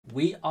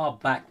We are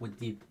back with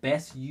the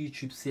best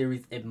YouTube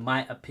series in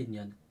my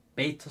opinion,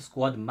 Beta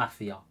Squad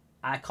Mafia.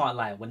 I can't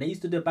lie, when they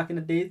used to do it back in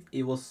the days,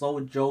 it was so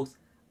jokes.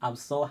 I'm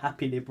so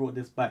happy they brought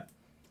this back.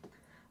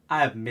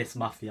 I have missed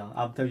Mafia,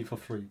 I'll tell you for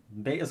free.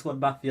 Beta Squad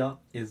Mafia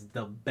is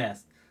the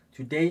best.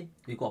 Today,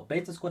 we got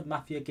Beta Squad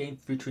Mafia game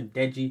featuring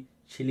Deji,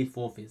 Chilli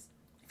Forfeit.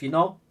 If you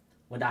know,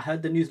 when I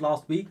heard the news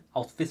last week, I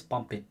was fist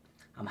pumping.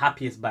 I'm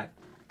happy it's back.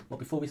 But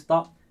before we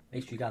start,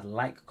 make sure you guys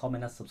like,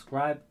 comment and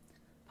subscribe.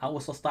 I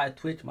also started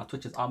Twitch. My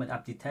Twitch is Ahmed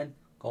Abdi 10.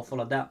 Go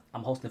follow that.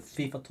 I'm hosting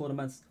FIFA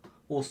tournaments,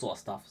 all sort of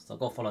stuff. So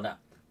go follow that.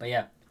 But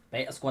yeah,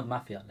 Beta Squad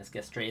Mafia. Let's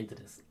get straight into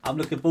this. I'm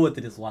looking forward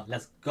to this one.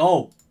 Let's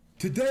go.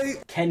 Today,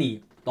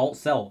 Kenny, don't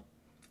sell.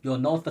 You're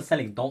known for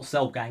selling. Don't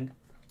sell, gang.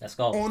 Let's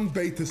go. On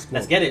Beta Squad.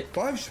 Let's get it.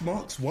 5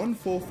 schmucks, 1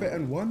 forfeit,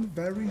 and 1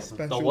 very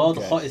special The world's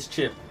guest. hottest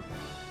chip.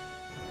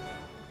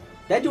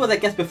 Deji was a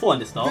guest before on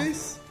this though.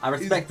 I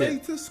respect is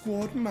it. Beta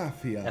Squad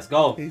Mafia. Let's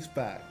go. He's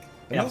back.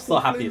 Yeah, I'm so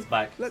happy it's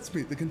back. Let's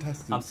meet the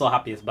contestants. I'm so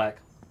happy it's back.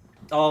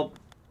 Oh,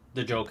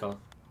 the Joker.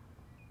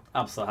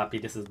 I'm so happy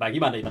this is back. You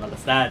might not even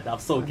understand. I'm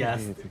so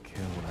gassed. I'm here to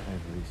kill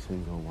every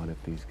single one of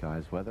these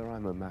guys, whether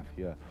I'm a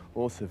mafia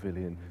or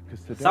civilian.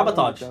 Because today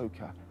Sabotage. I'm a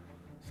Joker.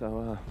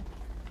 So,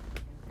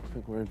 I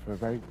think we're in for a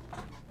very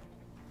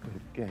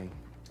good game.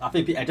 I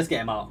think just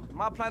get him out.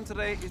 My plan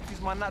today is to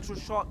use my natural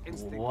shark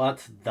instinct.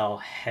 What the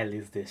hell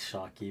is this,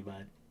 Sharky,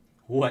 man?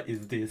 What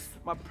is this?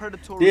 My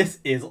predatory This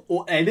is,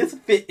 and this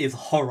fit is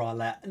horror.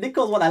 Like,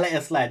 Niko's what I let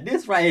it slide.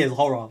 This right here is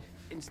horror.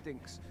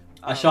 instincts.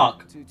 A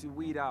shark. To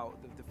weed out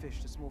the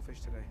fish, the small fish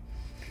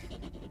today.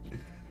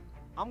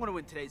 I'm gonna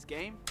win today's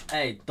game.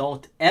 Hey,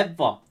 don't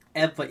ever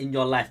in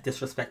your life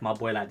disrespect my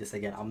boy like this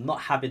again. I'm not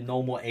having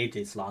no more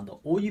AJ slander.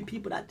 All you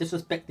people that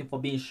disrespect him for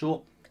being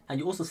short, and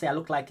you also say I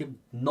look like him,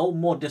 no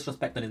more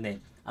disrespect on his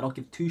name. I don't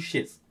give 2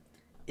 shits.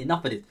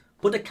 Enough of this.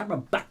 Put the camera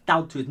back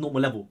down to its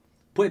normal level.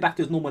 Put it back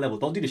to its normal level.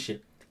 Don't do this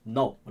shit.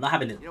 No, we're not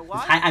having it. You know It's why?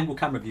 high angle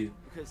camera view.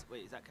 Because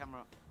wait, is that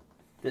camera?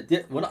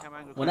 We're not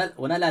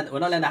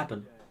letting that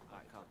happen.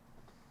 Alright,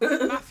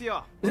 calm.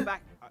 Mafia, we're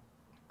back.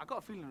 I got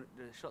a feeling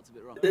the shot's a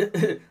bit wrong.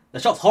 The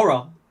shot's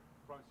horror.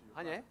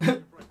 Anya?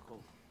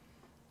 Cool.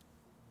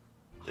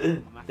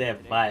 They're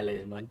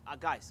violating, man.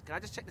 Guys, can I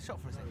just check the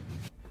shot for a second?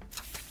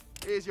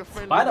 Here's your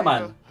friend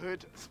Spider-Man.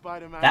 Hood,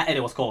 Spider-Man. That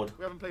edit was cold.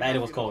 We haven't played That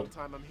edit Mafia was in a long cold.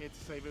 time. I'm here to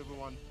save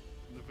everyone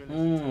from the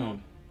villains in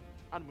town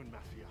and win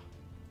Mafia.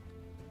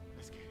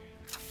 Let's get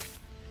it.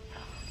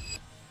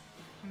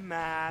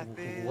 Math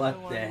is What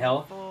a the hell?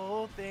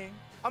 wonderful thing.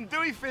 I'm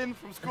Dewey Finn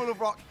from School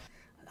of Rock.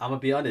 I'm gonna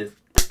be honest.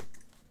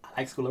 I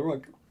like School of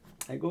Rock.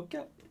 I go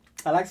cap.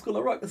 I like School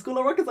of Rock. School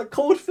of Rock is a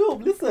cold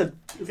film. Listen,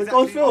 it's a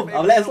cold actually film. my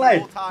I'll favourite let it film of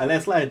slide. all time, I'll let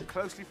it slide.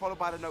 Closely followed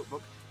by The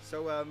Notebook.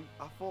 So I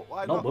thought,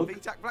 why Notebook? not be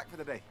Jack Black for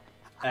the day?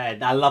 I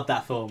love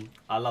that film.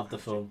 I love the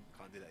film.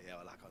 Can't do that. Yeah,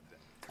 well, I can't do that.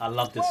 I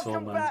love this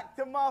film, man. back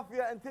to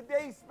Mafia and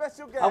today's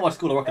special guest. I watched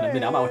School of Rock in a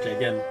minute. I might watch it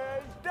again. is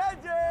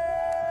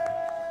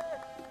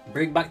Deji!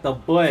 Bring back the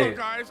boy. So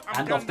guys,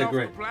 I'm And off the Gandalf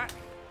grid. Black.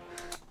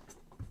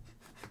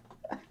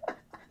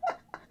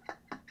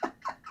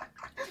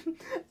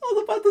 I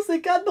was about to say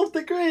Gandalf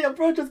the Grey, and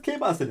bro just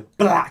came out and said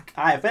black.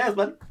 Alright, fairs,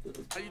 man.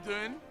 How you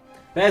doing?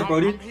 Fairs,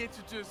 Brody. I'm here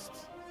to just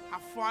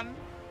have fun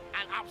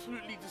and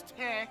absolutely just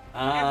tear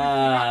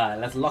Ah,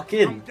 let's lock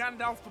everything in. up. I'm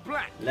Gandalf the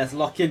Black. Let's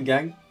lock in,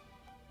 gang.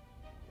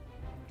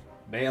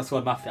 Beta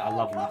Squad Mafia. I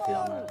love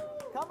Mafia, man.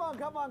 Come on.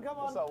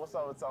 What's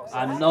up?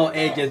 I know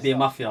AJ's being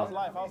Mafia.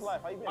 How's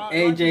life? How you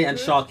been? AJ and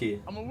Sharky.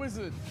 I'm a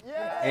wizard.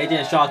 AJ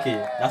and Sharky.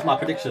 That's my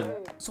prediction.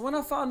 So when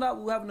I found out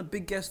we were having a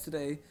big guest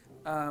today,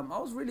 I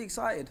was really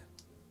excited.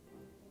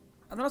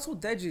 And then I saw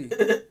Deji.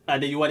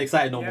 And then you weren't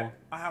excited no Yeah, more.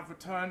 I have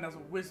returned as a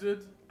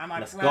wizard, and I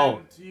Let's plan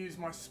go. to use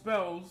my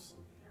spells,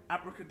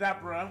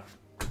 abracadabra.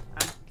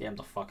 Get him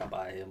the fuck up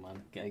out of here,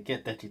 man.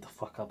 Get Deji the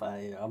fuck up out of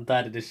here. I'm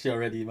tired of this shit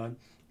already, man.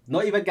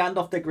 Not even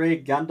Gandalf the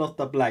Grey, Gandalf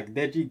the Black.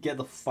 Deji, get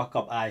the fuck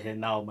up out of here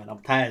now, man. I'm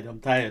tired.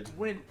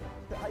 Win.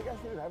 How you guys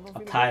doing? Everyone I'm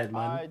feeling tired, good?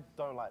 man. I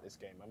don't like this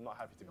game. I'm not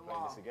happy to be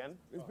playing this again.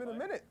 It's been a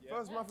minute.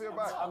 First Mafia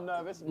back. I'm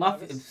nervous.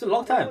 Mafia, it's a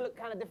long time. You look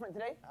kind of different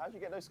today. How'd you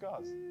get those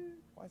scars?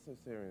 Why so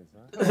serious,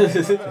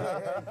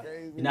 huh?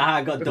 You know how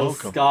I got those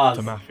scars.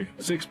 To Mafia.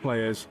 6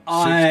 players, 6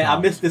 I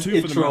cards. missed this 2 for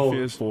intro. the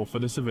Mafias, 4 for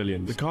the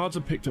civilians. The cards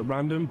are picked at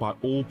random by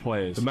all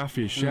players. The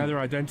Mafias share their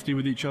identity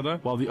with each other,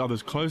 while the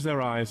others close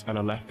their eyes and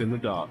are left in the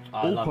dark.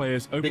 I All love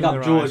players it. open Big up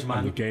their George, eyes man.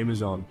 and the game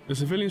is on. The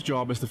civilians'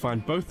 job is to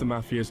find both the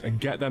Mafias and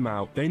get them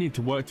out. They need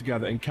to work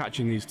together in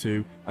catching these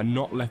 2 and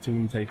not letting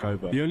them take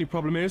over. The only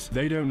problem is,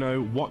 they don't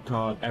know what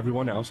card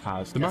everyone else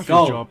has. The Let's Mafia's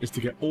go. job is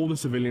to get all the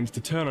civilians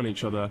to turn on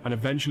each other and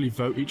eventually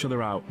vote each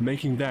other out,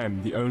 making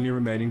them the only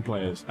remaining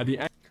players. At the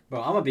end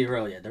Bro, I'm gonna be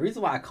real, yeah. The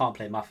reason why I can't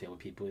play Mafia with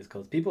people is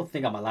because people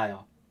think I'm a liar.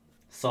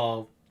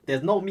 So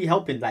there's no me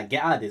helping like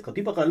get out of this, because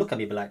people are gonna look at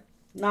me and be like,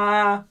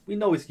 nah, we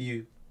know it's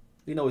you.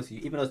 We know it's you,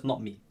 even though it's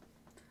not me.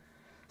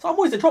 So I'm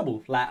always in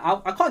trouble. Like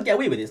I can't get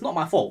away with it. It's not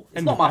my fault. It's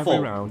end not of my every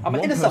fault. round, I'm an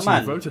one innocent person is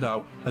man. voted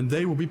out, and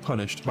they will be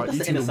punished by I'm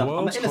just eating the I'm an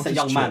world's innocent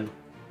hottest young man. chip.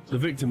 The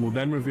victim will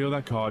then reveal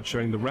their card,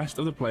 showing the rest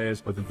of the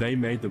players whether they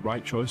made the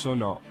right choice or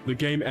not. The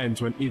game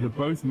ends when either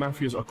both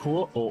mafias are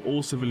caught or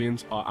all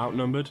civilians are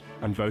outnumbered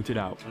and voted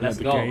out. Let's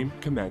Let go. the game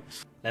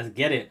commence. Let's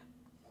get it.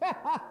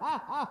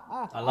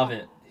 I love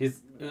it.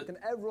 It's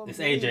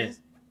AJ.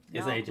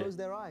 It's AJ. Close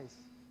their eyes.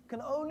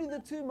 Can only the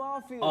two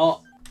mafias.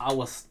 Oh,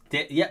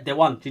 yeah, they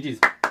won. GG's.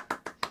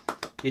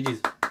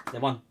 GG's. They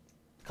won.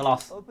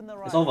 Class.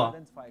 It's over.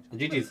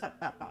 GG's.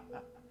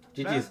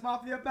 GG's. Best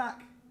Mafia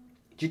back.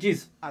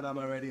 GG's. And I'm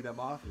already the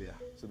Mafia.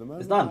 So the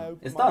moment It's done. I open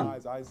It's my done.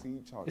 eyes, I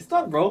see Chunkz. It's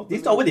done, bro.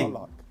 These are winning.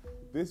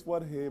 This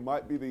one here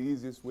might be the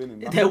easiest win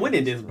in They're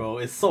winning this, bro.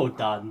 It's so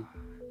done.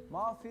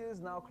 Mafias,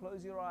 now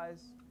close your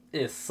eyes.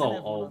 It's so And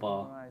everyone over.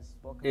 open their eyes.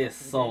 Welcome It's back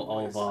to the so game,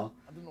 boys. over.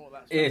 I don't know what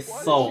that's It's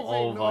Why so did she make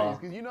over. noise?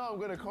 'Cause you know I'm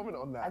going to comment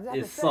on that.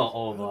 It's so I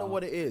don't know over.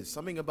 what it is.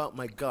 Something about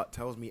my gut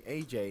tells me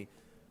AJ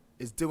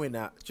is doing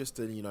that just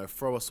to, you know,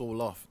 throw us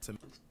all off.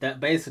 That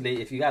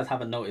basically, if you guys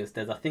haven't noticed,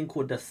 there's a thing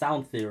called the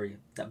sound theory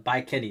that by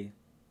Kenny.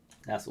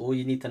 That's all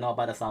you need to know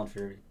about the sound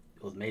theory.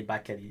 It was made by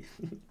Kenny.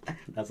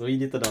 That's all you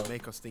need to know.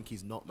 Make us think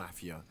he's not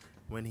Mafia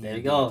when he There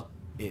you go.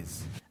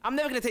 is. I'm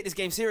never going to take this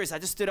game serious. I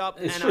just stood up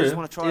It's and true. I just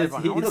want to try It's-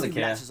 everyone. he I want to doesn't see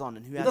who care. latches on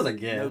and who He has doesn't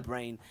care. no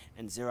brain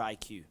and zero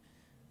IQ.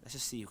 Let's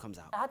just see who comes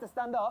out. I had to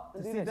stand up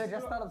and see Deji.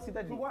 Just stand up, see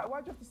Deji. But why do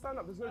you have to stand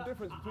up? There's no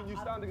difference between you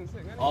standing and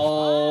sitting.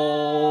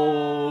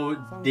 Oh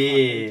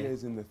dear. AJ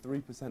is in the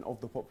 3% of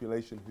the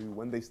population who,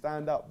 when they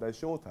stand up, they're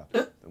shorter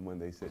than when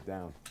they sit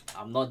down.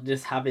 I'm not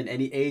just having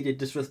any AJ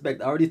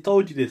disrespect. I already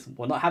told you this.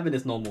 We're not having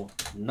this no more.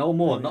 No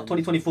more. Not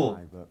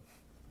 2024. But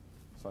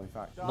it's only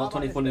fact. Not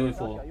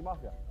 2024. Are you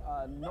Mafia?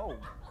 No.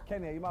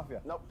 Kenny, are you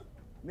Mafia? Nope.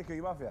 Niko,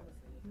 you Mafia?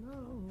 No.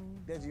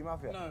 Deji, you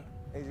Mafia? No.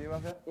 AJ, you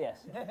Mafia? Yes.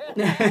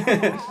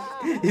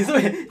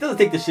 He doesn't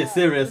take this shit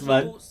serious,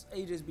 man.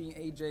 AJ's being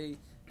AJ,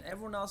 and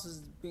everyone else is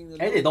being the.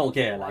 AJ don't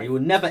care. Like, he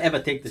would never ever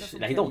take this Except shit.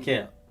 for Like, he don't Kenny.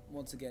 care.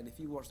 Once again, if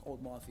you watched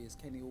old Mafias,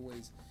 Kenny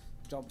always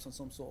jumps on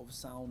some sort of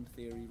sound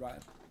theory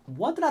right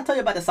What did I tell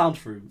you about the sound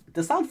theory?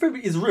 The sound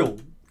theory is real.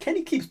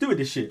 Kenny keeps doing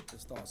this shit. at the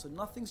start. So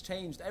nothing's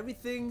changed.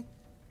 Everything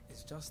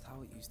is just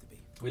how it used to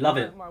be. We love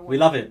it. We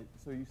love it.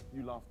 So you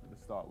laughed at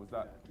the start. Was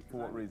that for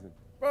what reason?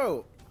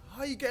 Bro, how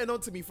are you getting on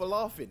to me for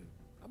laughing?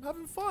 I'm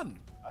having fun.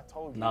 I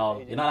told you. No,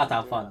 AJ you're not allowed to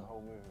have doing fun. that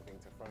whole movie thing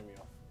to throw me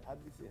off. How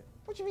did you see it?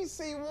 What do you mean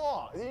see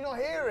what? Did you not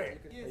hear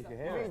it? You can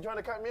hear it. You trying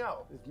to cut me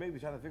out? It's maybe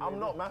trying to figure I'm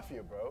not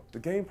Mafia, bro. The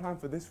game plan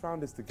for this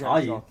round is to get Are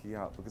you? Sharky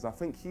out because I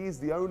think he is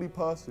the only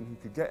person who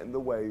could get in the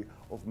way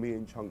of me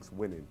and Chunkz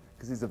winning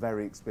because he's a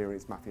very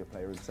experienced Mafia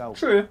player himself.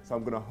 True. So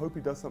I'm going to hope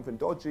he does something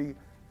dodgy,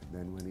 and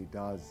then when he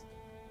does,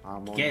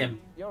 I'm on Get him.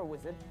 You're a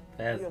wizard.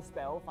 Fairs. Do your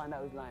spell, find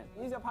out who's lying.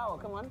 Use your power,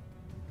 come on.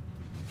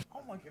 Oh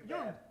my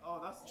god.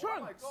 Oh, that's Chunkz.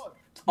 Oh my god.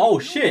 Oh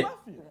shit.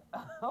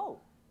 Oh.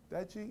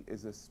 Deji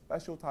is a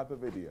special type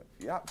of idiot.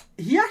 Yep,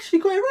 He actually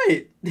got it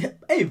right.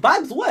 Hey,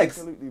 vibes works.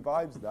 absolutely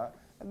vibes that.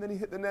 And then he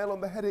hit the nail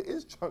on the head. It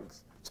is Chunkz.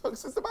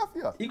 Chunkz is the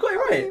Mafia. You got it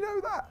How did right. you know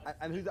that?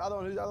 And who's the other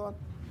one? Who's the other one?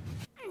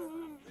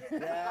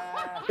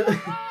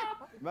 Yeah.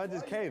 Man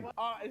just came.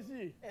 Is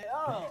he?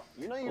 Oh.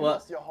 You know you Well,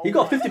 lost your whole he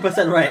got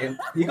 50% right.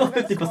 He got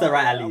 50%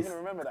 right at I'm least. gonna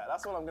remember that.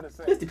 That's all I'm gonna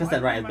say.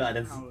 50% right is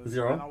better than And I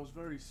zero was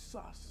very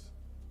sus.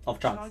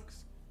 of Chunkz. Chunkz,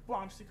 but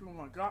I'm sticking with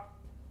my gut.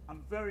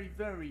 I'm very,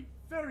 very,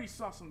 very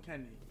sus on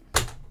Kenny.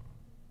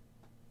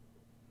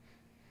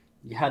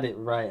 You had it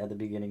right at the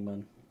beginning,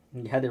 man.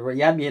 You had it right.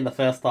 You had me in the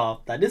first half.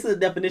 Like, this is the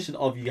definition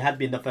of you had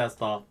me in the first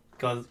half.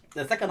 Because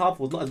the second half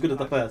was not as good as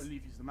the I can't first.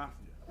 believe he's the Mafia.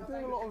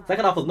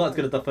 Second half was not as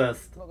good as the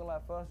first. Not gonna lie,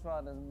 first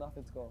round there's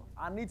nothing to go.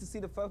 I need to see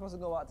the first person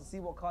go out to see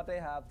what card they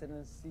have, to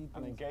then see And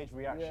things. engage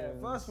reactions.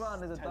 Yeah, first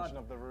round is a tension done.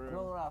 of the room. I'm not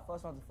gonna lie,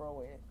 first round's a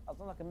throwaway. As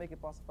long as I can make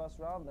it past the first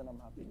round, then I'm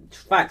happy.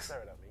 Facts. Stare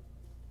at me.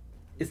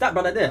 It's that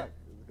brother there.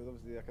 Because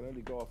obviously I can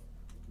only go off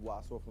what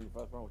I saw from the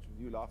first round, which was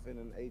you laughing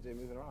and AJ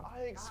moving around.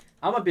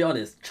 I'm gonna be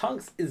honest.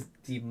 Chunkz is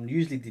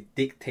usually the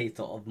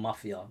dictator of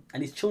Mafia.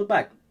 And he's chilled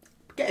back.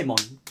 Get him on.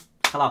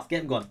 Halas,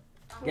 get him gone.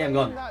 Get him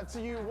gone. That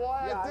to you,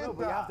 why I did that.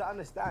 You have to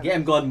understand. Get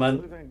him gone,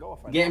 man.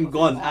 Get him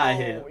gone out of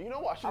here. You know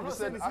what? I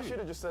should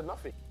have just said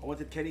nothing. I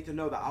wanted Kenny to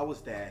know that I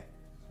was there.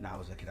 Now I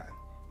was looking at him.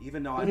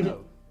 Even though I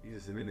know he's a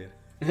civilian.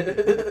 Who do you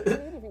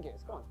think it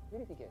is? Come on. Who do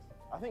you think it is?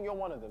 I think you're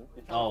one of them.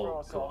 You're trying to throw Oh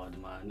us off.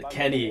 god, man. Like,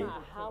 Kenny. No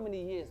matter how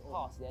many years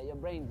pass, yeah, your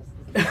brain just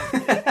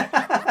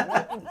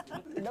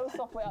no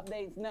software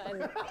updates,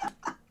 nothing.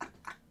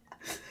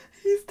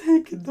 He's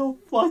taking the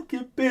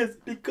fucking piss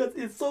because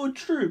it's so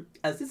true.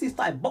 And since he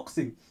started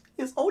boxing,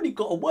 it's only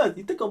gotten worse.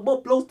 He's taking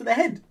more blows to the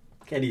head.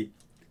 Kenny,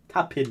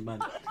 tap in, man.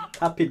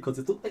 Tap in, because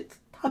it's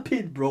tap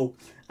in, bro.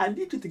 I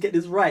need you to get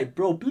this right,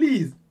 bro.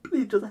 Please,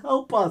 please, just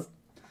help us.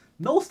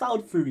 No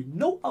sound theory,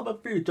 no other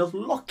theory, just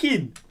lock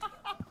in.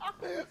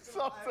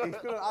 He's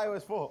good at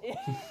iOS 4.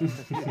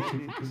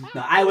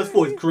 Now, iOS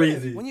 4 is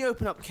crazy. When you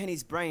open up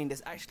Kenny's brain,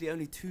 there's actually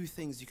only two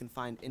things you can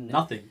find in there.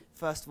 Nothing.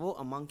 First of all,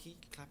 a monkey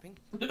clapping.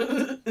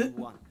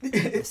 One.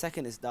 The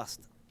second is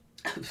dust.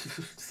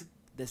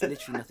 There's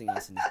literally nothing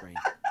else in his brain.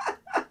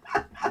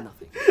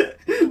 Nothing.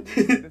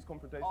 This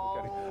confrontation,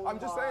 Kenny. I'm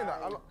just saying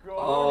that.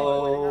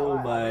 Oh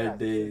my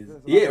days.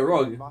 Yeah,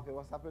 wrong.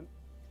 What's happened?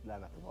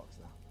 learn out the box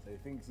now. So he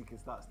thinks he can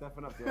start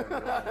stepping up to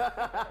everyone.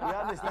 We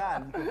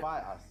understand he can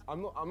fight us.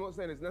 I'm not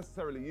saying it's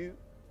necessarily you,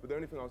 but the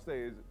only thing I'll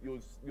say is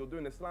you're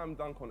doing a slam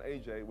dunk on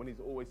AJ when he's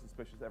always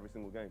suspicious every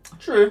single game.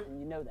 True. And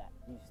you know that,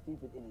 you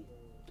stupid idiot.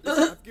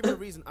 I've given a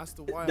reason as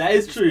to why. That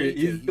is true.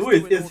 He's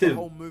always doing is all him. the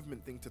whole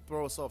movement thing to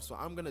throw us off. So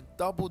I'm gonna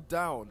double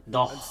down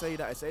and say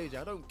that it's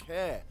AJ. I don't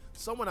care.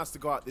 Someone has to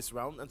go out this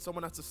round, and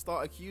someone has to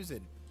start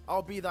accusing.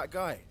 I'll be that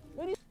guy.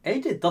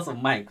 AJ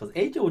doesn't mind because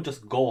AJ will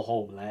just go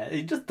home. Like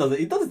he just does it.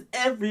 He does it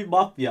every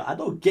Mafia. I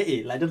don't get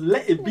it. Like just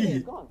let it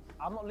be.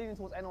 I'm not leaning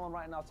towards anyone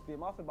right now to be a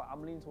Mafia, but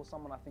I'm leaning towards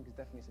someone I think is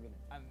definitely civilian.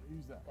 And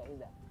who's that? Okay, who's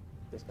that?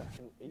 This guy,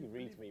 he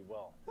reads me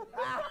well.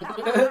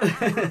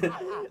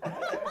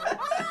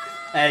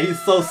 Hey, he's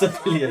so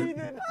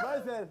civilian.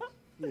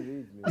 He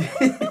reads me.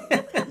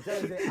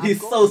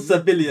 He's so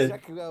civilian.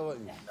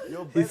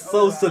 He's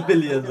so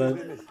civilian,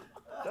 man.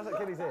 That's what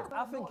Kenny said.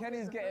 I think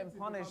Kenny's getting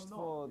punished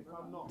for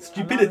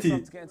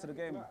stupidity. To get into the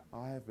game.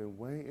 I have been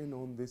waiting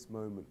on this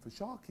moment for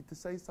Sharky to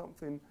say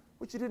something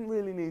which he didn't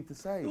really need to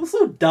say. It was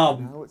so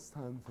dumb. Now it's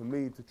time for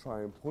me to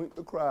try and point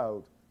the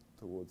crowd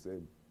towards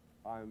him.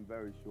 I'm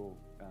very sure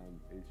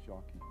it's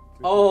Sharky.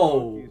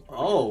 Oh, Sharky is trying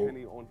oh. to get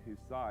Kenny on his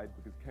side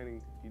because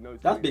Kenny, he knows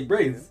That's Kenny's big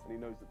brains. And he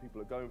knows that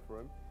people are going for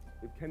him.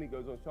 If Kenny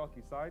goes on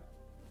Sharky's side,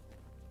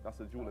 that's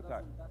a dual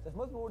attack. So if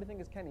most people already think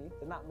it's Kenny,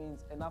 then that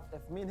means enough.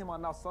 If me and him are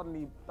now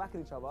suddenly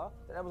backing each other,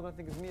 then everyone's going to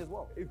think it's me as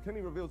well. If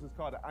Kenny reveals his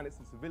card and it's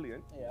a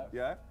civilian,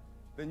 yeah,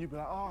 then you'd be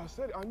like, oh,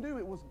 I knew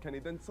it wasn't Kenny.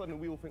 Then suddenly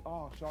we all think,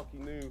 oh, Sharky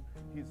knew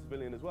he's a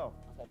civilian as well.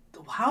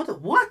 How the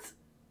what?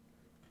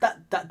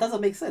 That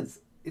doesn't make sense.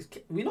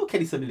 We know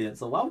Kenny's civilian,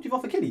 so why would you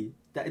vote for Kenny?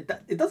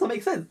 It doesn't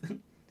make sense.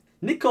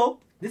 Niko,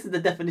 this is the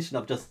definition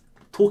of just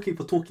talking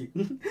for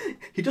talking.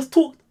 He just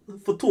talked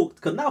for talk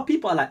because now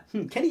people are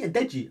like, Kenny and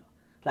Deji.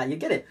 Like, you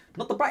get it?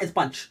 Not the brightest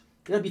bunch.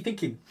 You're going to be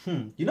thinking,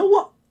 you know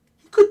what?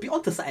 He could be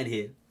onto something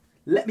here.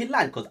 Let me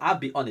land, because I'll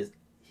be honest.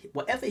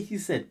 Whatever he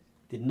said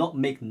did not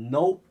make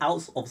no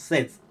ounce of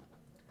sense.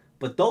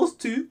 But those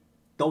two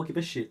don't give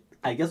a shit.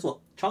 And guess what?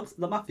 Chunkz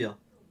the Mafia.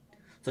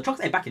 So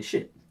Chunkz ain't backing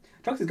shit.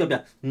 Chunkz is going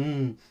to be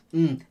like,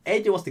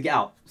 AJ wants to get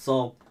out.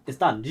 So it's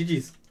done.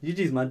 GG's.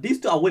 GG's, man. These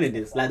two are winning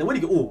this. Like, they're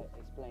winning it all.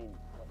 Explain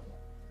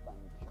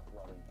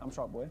I'm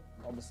Shark Boy.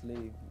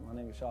 Obviously, my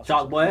name is Shark.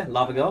 Shark Boy,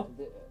 lava girl.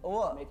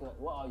 What?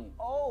 What are you?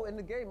 Oh, in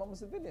the game, I'm a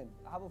civilian.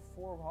 I have a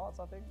 4 of hearts,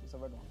 I think. It's a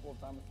red one. 4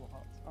 times 4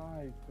 hearts.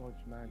 I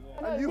dodge, man.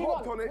 And you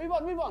hopped on it. Move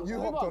on. You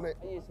hopped on it.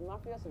 Are you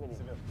Mafia or civilian?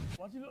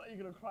 Why do you look like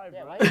you're going to cry, bro?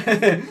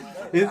 Yeah,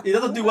 right? He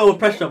doesn't do well with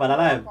pressure, man. I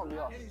like him.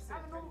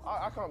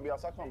 I can't be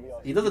us. I can't be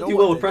us. He doesn't do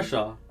well with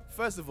pressure.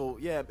 First of all,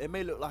 yeah, it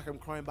may look like I'm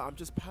crying, but I'm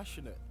just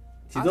passionate.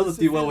 He doesn't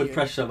do well with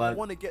pressure, man. I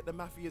want to get the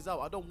Mafias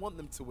out. I don't want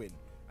them to win.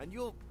 And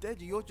you're,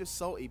 Deji, you're just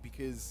salty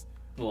because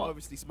you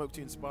obviously smoked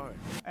you in sparring.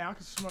 Hey, I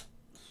can smoke.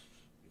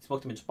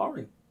 Smoked him in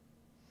sparring.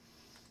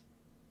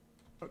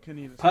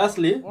 Kenny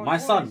Personally, All my I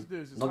son need to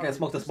do is not getting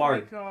smoked in just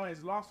sparring. like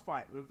his last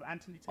fight with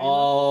Anthony Taylor.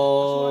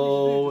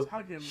 Oh, That's all I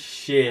need to do, just hug him,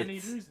 shit. and he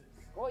loses.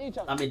 What are you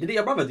trying I mean, did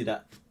your brother do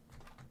that?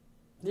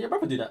 Did your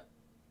brother do that?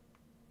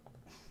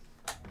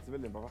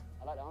 Civilian, brother.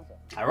 I like the answer.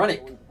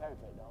 Ironic. Were you preparing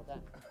for it the whole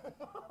time?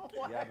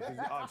 Yeah, because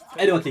you asked.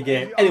 Anyone can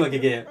get it. Anyone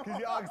can get it. Because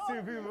you asked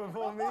 2 people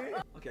before me.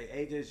 Okay,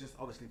 AJ is just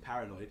obviously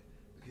paranoid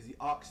because he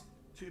asked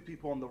 2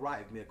 people on the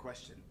right of me a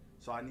question,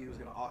 so I knew he was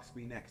going to ask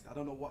me next. I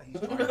don't know what he's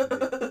trying to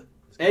do.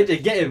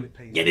 AJ, get him.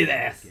 Get his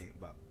ass. Game,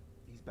 but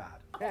he's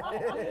bad.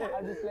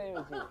 I'm just playing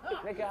with you.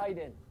 Make it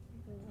hiding.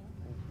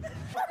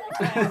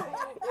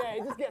 Yeah,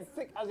 it just gets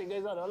sick as it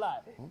goes on. I lie.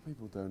 What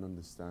people don't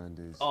understand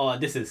is. Oh,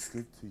 this is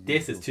too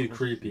your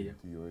creepy.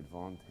 To your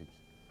advantage.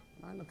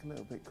 I look a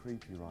little bit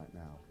creepy right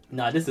now.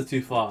 Nah, this is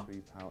too far.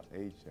 Creep out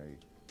AJ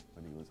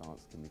when he was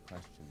asking me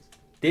questions.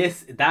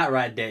 That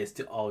right there is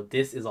too. Oh,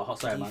 this is a hot.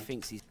 Sorry, He man.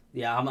 thinks he's.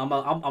 Yeah,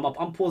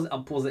 I'm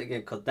pausing again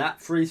because that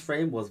freeze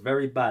frame was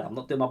very bad. I'm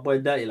not doing my boy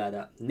dirty like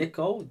that.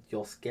 Niko,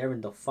 you're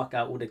scaring the fuck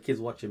out all the kids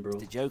watching, bro.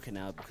 The Joker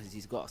now because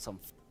he's got some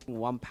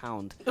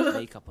 £1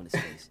 makeup on his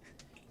face.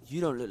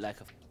 You don't look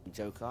like a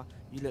Joker.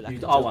 You look like a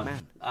joke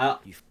man.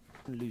 You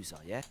loser,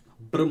 yeah.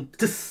 Brum,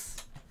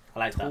 tss. I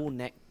like that. Tall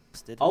neck,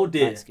 bastard. Oh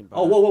dear.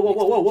 Oh whoa.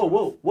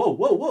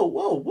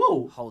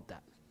 Hold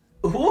that.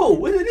 Whoa,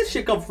 where did this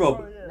shit come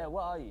from? No,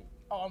 what are you?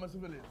 Oh, I'm a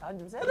civilian.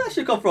 100%. Where did that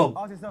shit come from?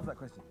 Ask yourself that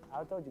question.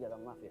 I told you guys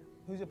I'm Mafia.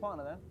 Who's your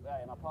partner then?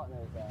 Right, my partner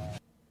is.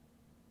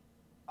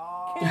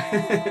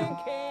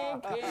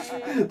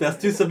 King. That's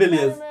 2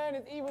 civilians. Man,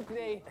 it's evil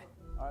today.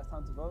 Alright, it's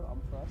time to vote. I'm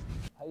first.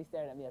 How are you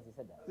staring at me as you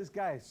said that? This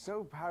guy is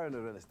so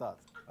paranoid when it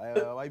starts. Why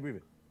are you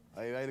breathing?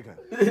 Why are you looking at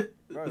me?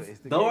 Bro, it's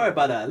the Don't game. worry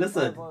about that.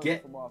 Listen, I vote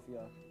get. for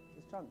Mafia.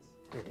 It's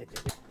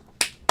Chunkz.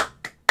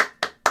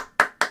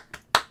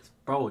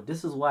 Bro,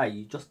 this is why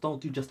you just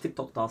don't do just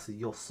TikTok dances.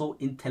 You're so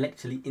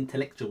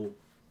intellectual.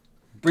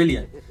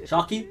 Brilliant.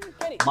 Sharky,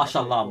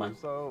 mashallah, man.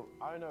 So,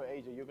 I know,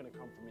 AJ, you're going to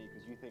come for me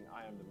because you think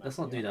I am the man. Let's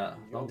not do that.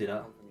 Don't do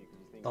that.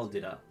 Don't do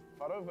that.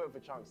 If I don't vote for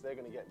Chunkz, they're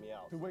going to get me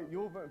out. So wait,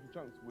 you're voting for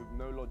Chunkz with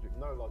no logic?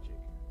 No logic.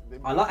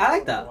 I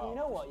like that. You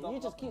know what? You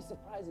just keep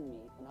surprising me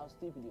on how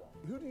stupid you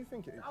are. Who do you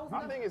think it is?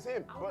 I think it's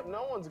him, but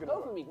no one's gonna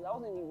Go for me, because I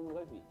wasn't even gonna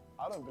go for you.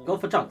 I don't believe Go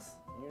for Chunkz.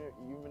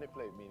 You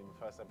manipulated me in the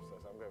first episode,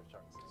 so I'm going for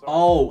Chunkz. Sorry.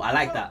 Oh, I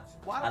like that.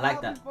 I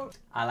like that.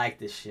 I like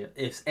this shit.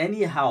 If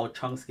anyhow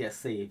Chunkz gets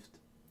saved,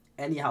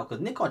 anyhow, because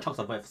Niko and Chunkz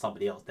are voting for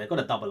somebody else. They're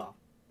gonna double up.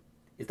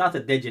 It's down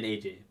to Deji and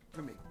AJ.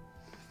 For me.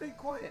 Stay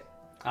quiet.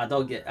 I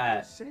don't get.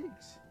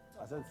 Shakes.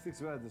 I said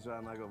 6 words this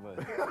round and I got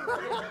voted.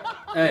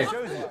 Hey. It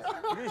shows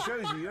you. It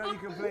shows you. You know you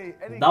can play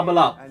any Double game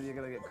up. and you're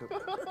gonna get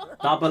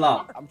cooked. Double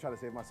up. I'm trying to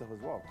save myself as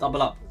well.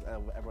 Double up.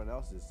 As everyone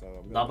else is, so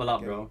I'm gonna Double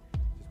up, get bro. him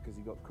just because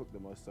he got cooked the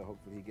most, so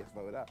hopefully he gets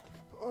voted out.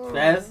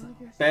 Bez.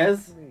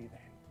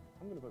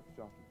 I'm gonna vote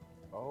for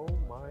Sharky. Oh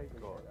my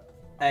god.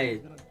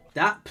 Hey,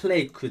 that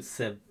play could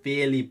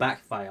severely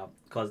backfire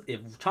because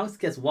if Chunkz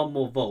gets one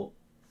more vote,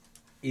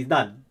 he's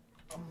done.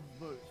 I'm gonna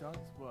vote Chunkz,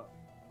 but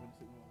I'm gonna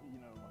say, you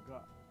know, my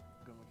gut,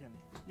 go for Kenny.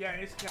 Yeah,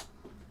 it's.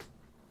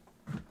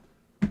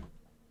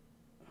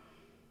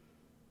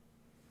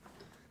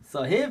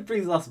 So here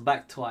brings us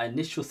back to our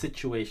initial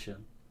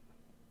situation.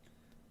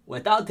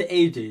 Without the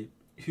AJ,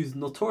 who's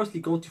notoriously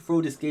going to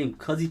throw this game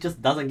because he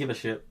just doesn't give a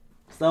shit.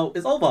 So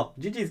it's over.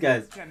 GG's,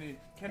 guys. Kenny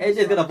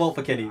AJ's gonna vote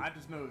for Kenny. I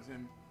just know it's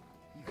him.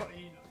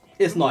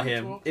 It's not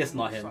him. It's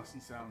not him.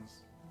 Sounds.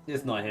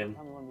 It's not him.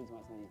 Tell me one reason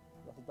why it's not you.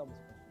 That's a double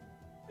question.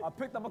 I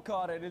picked up a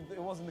card and it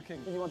wasn't the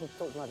king. You want to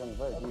talk too much on the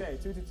vote. Okay,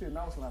 2-2-2.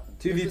 Now what's gonna happen?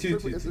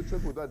 2v2. It's a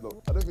triple deadlock.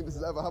 I don't think this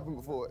has ever happened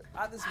before.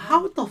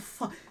 How the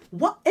fuck?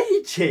 What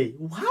AJ?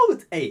 How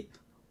is A?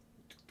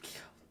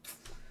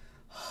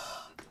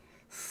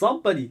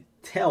 Somebody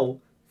tell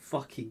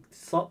fucking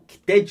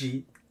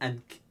Deji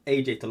and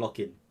AJ to lock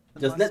in.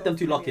 Just let them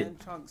two lock in.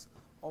 Chunkz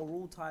are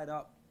all tied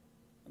up.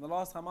 And the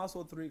last time I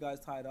saw 3 guys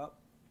tied up,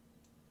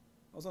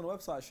 I was on a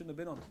website I shouldn't have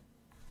been on.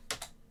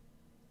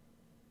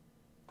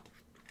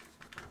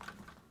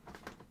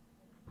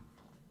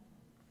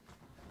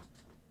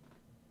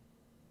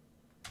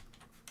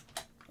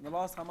 And the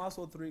last time I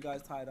saw 3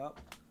 guys tied up,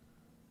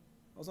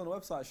 I was on a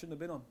website I shouldn't have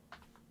been on.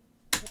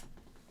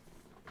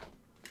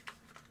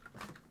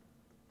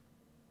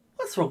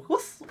 What's wrong?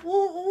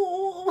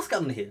 What's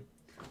going on here,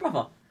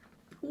 brother?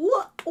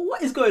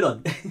 What is going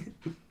on?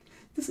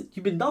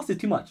 You've been dancing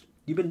too much.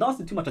 You've been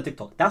dancing too much on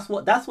TikTok. That's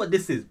what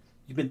this is.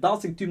 You've been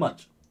dancing too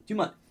much. Too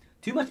much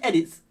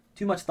edits.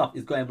 Too much stuff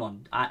is going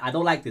on. I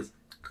don't like this.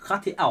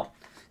 Cut it out.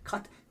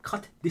 Cut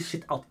this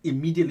shit out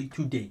immediately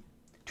today.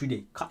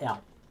 Cut it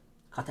out.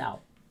 Cut it out.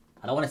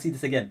 I don't want to see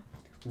this again.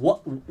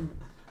 What?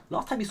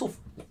 Last time you saw.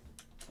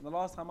 And the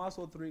last time I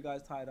saw 3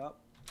 guys tied up,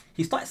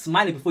 He started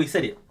smiling before he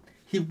said it.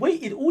 He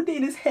waited all day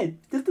in his head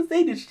just to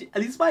say this shit,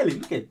 and he's smiling.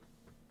 Look at him.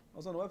 I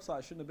was on a website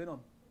I shouldn't have been on.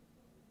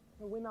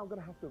 We're now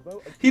gonna have to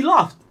vote. He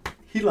laughed.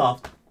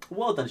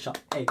 Well done,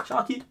 Sharky. Hey,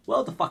 Sharky,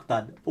 well the fuck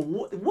done.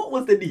 What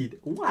was the need?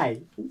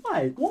 Why?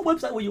 What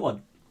website were you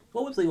on?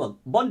 What website were you on?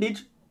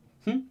 Bondage?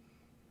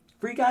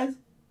 Free guys?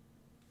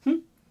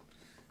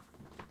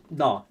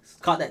 No,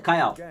 cut out.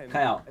 Cut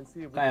out. And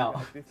see if we Cut out.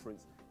 can get a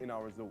difference in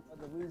our result.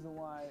 The reason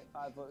why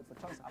I voted for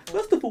Chunkz, I thought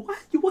First of all, why are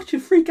you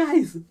watching Free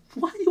Guys?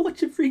 Why are you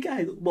watching Free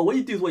Guys? Well, what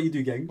you do is what you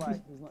do, gang. right,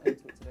 he's not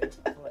into it today.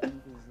 I feel like even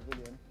if he's a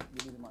civilian, you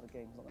leave him out of the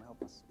game, he's not going to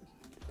help us.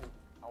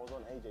 I was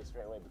on AJ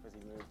straight away because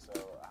he moved,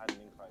 so I had an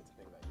incline to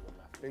think that you were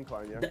Mafia.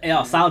 Incline, yeah?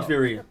 Yeah, sound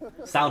theory.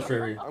 Sound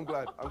theory. I'm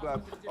glad.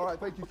 All right,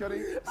 thank you,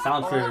 Kenny.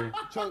 Sound All theory.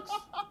 Chunkz.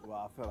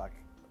 Well, I feel like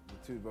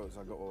the 2 votes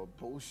I got were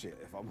bullshit.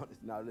 If I'm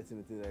now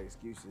listening to their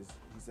excuses,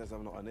 he says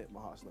I'm not on it,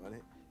 my heart's not on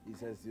it. He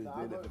says he was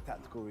doing it for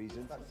tactical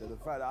reasons. So the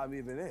fact that I'm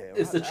even here,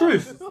 It's the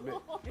truth.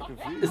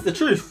 It's the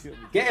truth.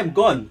 Get him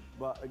gone.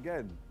 But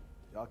again,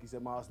 like he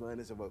said, my heart's not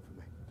in it, so vote for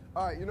me.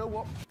 All right, you know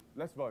what?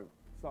 Let's vote.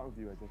 Start with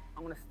you, AJ.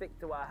 I'm going to stick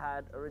to what I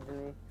had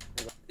originally.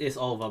 It's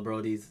over,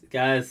 bro. These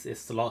guys, it's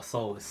so over.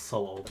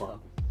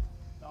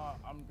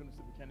 I'm gonna stick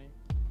with Kenny.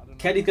 I don't know.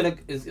 Kenny's gonna.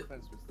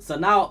 So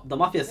now the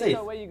Mafia is safe.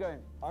 Where are you going?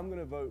 I'm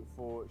gonna vote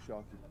for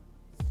Sharky.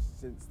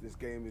 Since this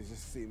game is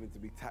just seeming to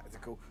be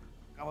tactical,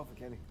 I vote for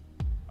Kenny.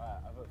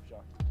 I vote for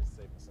Sharky just to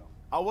save myself.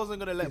 I wasn't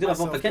going to let He's gonna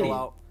vote myself for Kenny. go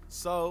out,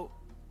 so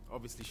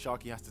obviously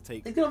Sharky has to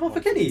take. He's gonna vote for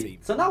one the Kenny. team.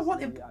 So now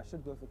what? If, Yeah, I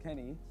should go for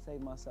Kenny,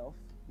 save myself,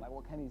 like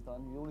what Kenny's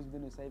done. He's always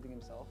been doing is saving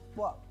himself.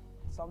 But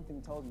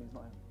something told me it's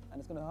not him. And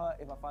it's going to hurt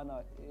if I find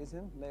out it is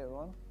him later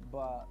on. But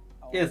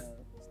I want Yes.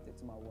 to stick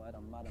to my word.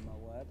 I'm mad at my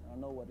word. And I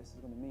know what this is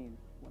going to mean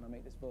when I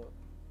make this vote.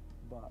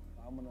 But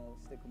I'm going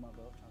to stick with my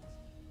vote,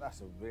 Chunkz.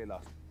 That's a real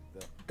ass.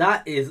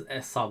 that is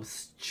some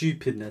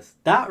stupidness.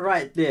 That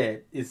right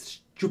there is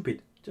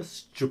stupid. Just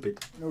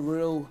stupid. A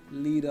real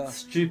leader.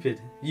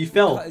 Stupid. You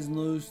fell. Cut his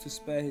nose to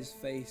spare his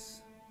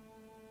face.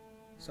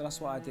 So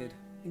that's what I did.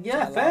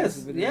 Yeah, To allow fair. the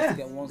civilians Yeah, to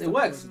get one it step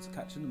works. closer to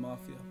catching the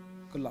mafia.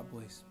 Good luck,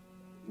 boys.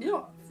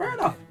 Yeah, fair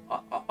enough.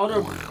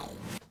 Honorable.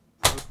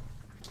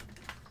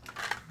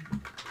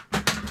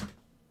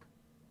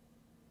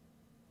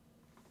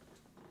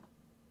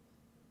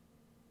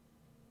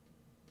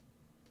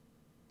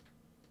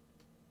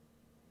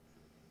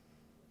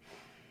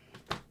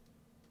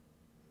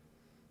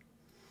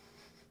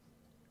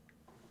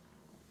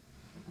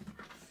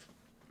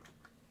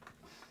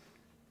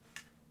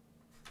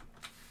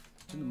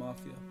 in the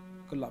Mafia.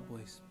 Good luck,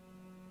 boys.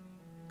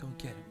 Go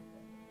get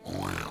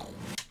him.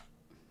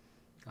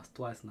 That's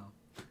twice now.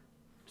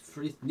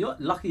 You're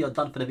lucky you're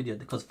done for the video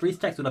because freeze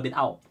checks would have been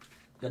out.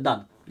 You're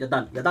done. You're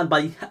done. You're done,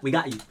 buddy. We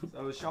got you.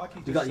 So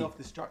Sharky just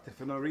self-destructed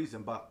for no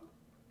reason, but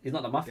he's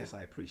not the Mafia. Yes,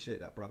 I appreciate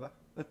that, brother.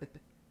 You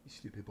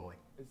stupid boy.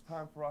 It's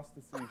time for us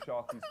to see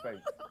Sharky's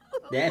face.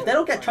 Yeah, if they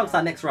don't get Chunkz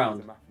our next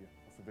round.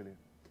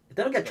 If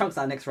they don't get Chunkz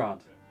our next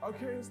round.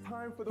 Okay, it's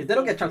time for the if they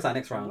don't get Chunkz our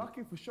next round.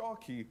 Lucky for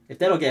Sharky, if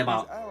they don't get him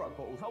out. Air up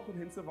bottles helping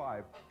him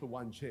survive the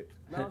one chip.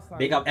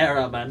 Big up Air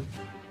Up, man.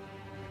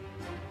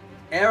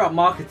 Air Up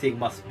marketing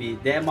must be,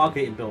 their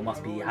marketing bill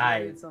must be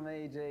high. Some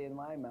AJ in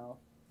my mouth.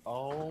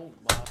 Oh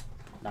my.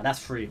 Now that's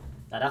free.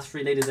 Now that's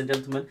free, ladies and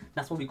gentlemen.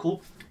 That's what we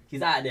call.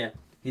 He's out there.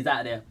 He's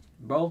out there.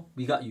 Bro,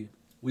 we got you.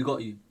 We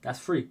got you. That's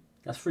free.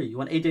 That's free. You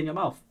want AJ in your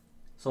mouth.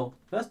 So,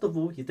 first of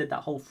all, he did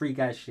that whole free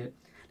guy shit.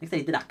 Next day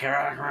he did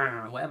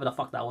that whatever the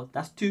fuck that was.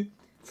 That's 2.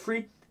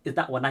 3 is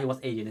that one. Now he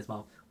wants AJ in his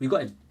mouth. We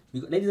got him.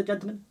 Ladies and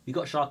gentlemen, we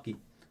got Sharky.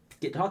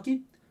 Get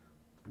Sharky.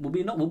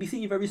 We'll be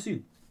seeing you very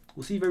soon.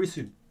 We'll see you very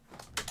soon.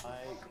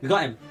 We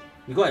got him.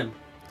 We got him.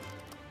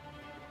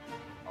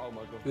 Oh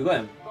my god. We got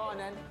him. Go on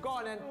then. Go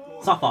on then.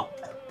 Suffer.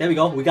 There we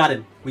go. We got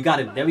him. We got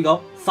him. There we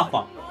go.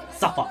 Suffer.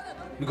 Suffer.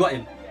 We got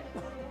him.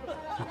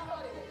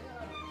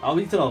 I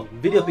need to know.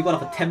 Video be gone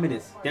for 10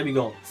 minutes. There we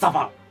go.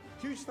 Suffer.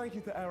 Huge thank you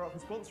to Air Up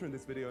for sponsoring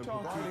this video and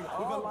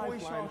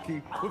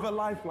providing with a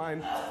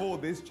lifeline for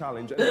this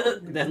challenge.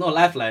 There's no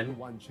lifeline.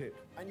 One chip.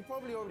 And you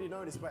probably already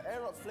know this, but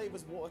Air Up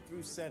flavors water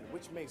through scent,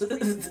 which makes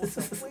drinking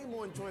water way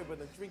more enjoyable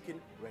than drinking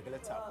regular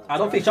tap water. I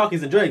don't think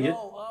Sharky's enjoying it.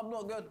 No, I'm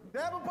not good.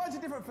 They have a bunch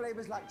of different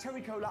flavors like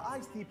cherry cola,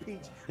 iced tea,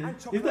 peach, and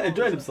chocolate. He's not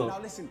enjoying himself.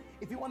 Now listen,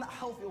 if you want a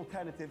healthy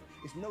alternative,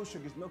 it's no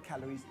sugars, no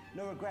calories,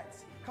 no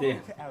regrets. Come Yeah.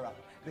 on to Air Up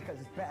because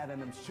it's better than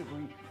them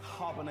sugary,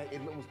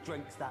 carbonated little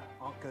drinks that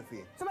aren't good for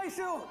you. So make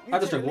sure I you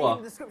just check drink the link water.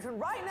 in the description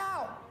right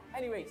now.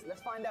 Anyways,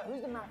 let's find out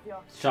who's the Mafia.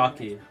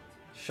 Sharky.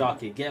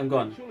 Sharky. Get him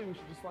gone. Surely we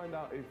should just find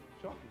out if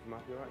Sharky's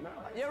Mafia right now.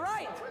 You're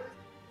right.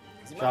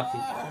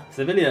 Sharky.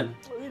 Civilian.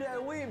 You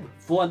there, weeb.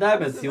 4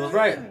 diamonds. He was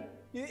right.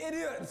 You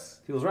idiots.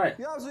 He was right.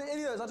 You absolute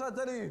idiots. I tried to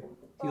tell you.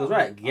 He was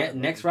right. Get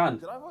next round.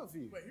 Did I vote for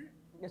you?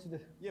 Yes, you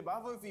did. Yeah, but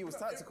I voted for you. It was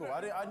tactical.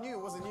 I knew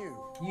it wasn't you.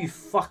 You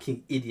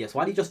fucking idiots.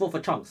 Why did you just vote for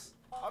Chunkz?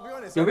 I'll be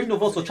honest. Your original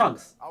vote was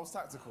Chunkz. I was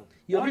tactical.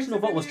 Your original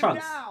vote was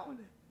Chunkz.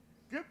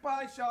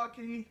 Goodbye,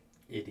 Sharky.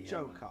 Idiot.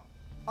 Joker.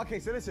 Okay,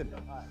 so listen,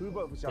 who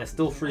voted for Sharky? They're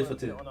still 3 for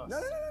 2. No. For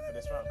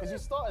this round. Because you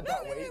started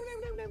that way.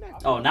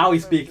 Oh, now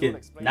he's speaking.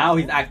 Now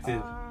he's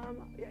active.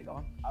 Yeah, go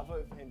on. I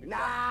voted for him because...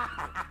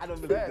 I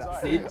don't believe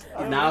that. See?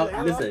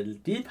 Now, listen.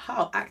 Deep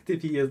how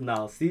active he is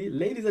now. See?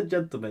 Ladies and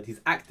gentlemen, he's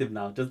active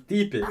now. Just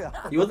deep it.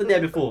 He wasn't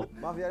there before.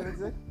 Mafia,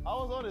 everything? I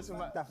was honest with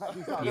my... The fact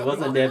he started He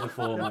wasn't there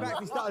before, The man. fact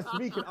he started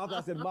speaking after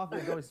I said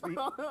Mafia, go and speak.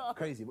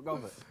 Crazy, but go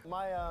with it.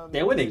 My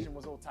They're winning. decision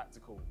was all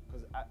tactical.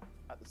 Because at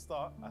the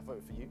start, I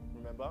voted for you,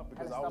 remember?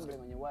 Because Kind I of was...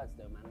 stumbling on your words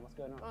though, man. What's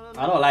going on?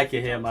 I don't like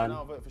it here, man.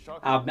 Now I voted for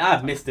Sharky.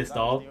 I've missed this, That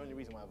though. was the only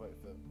reason why I voted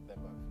for them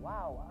both.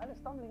 Wow, I'm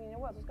stumbling in your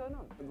words. What's going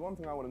on? And one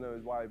thing I want to know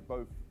is why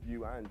both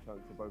you and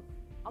Chunkz are both.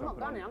 I'm not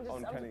jumping gunning. I'm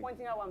on just Kenny.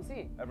 pointing out what I'm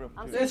seeing. Everyone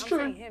I'm for seeing, two.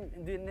 I'm seeing him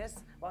doing this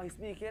while he's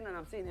speaking, and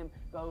I'm seeing him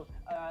go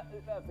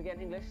forget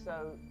English.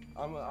 So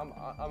I'm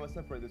gonna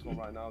separate this one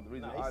right now. The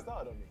reason Nah, I he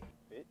started on me,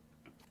 bitch.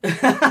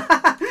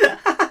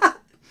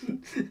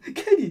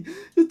 Kenny,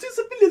 the 2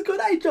 civilians going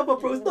at each other,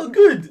 bro. It's not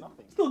good.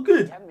 It's not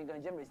good. you haven't been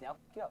going gym recently. I'll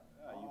fuck you up.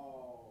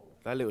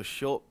 That little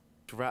short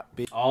rap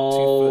bitch.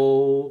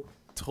 Oh. 2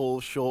 foot,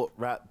 tall, short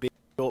rap bitch.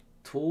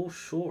 Tall,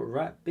 short,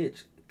 rat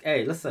bitch.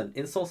 Hey, listen.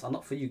 Insults are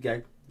not for you,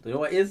 gang. You know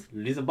what it is?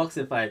 Lose a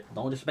boxing fight.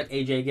 Don't disrespect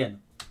AJ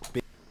again.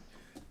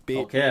 Bitch.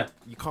 Okay.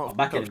 You can't... I'm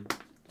backing him.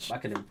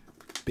 Backing him.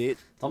 Bitch.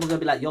 Someone's gonna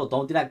be like, yo,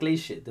 don't do that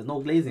glaze shit. There's no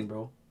glazing,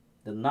 bro.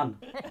 There's none.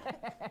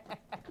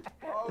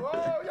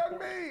 Oh, young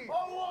me!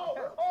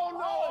 Oh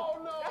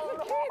no!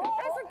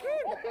 That's a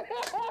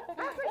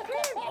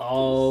kid.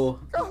 Oh,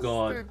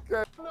 God.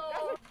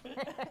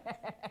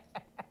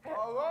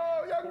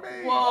 Oh, young me!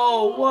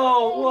 Whoa,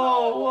 whoa,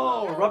 whoa,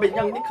 whoa. Rubbing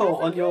young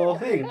Niko on your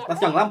thing.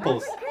 That's young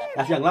lamppost.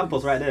 That's young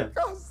lamppost right there.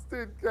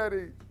 Disgusted,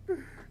 Kenny.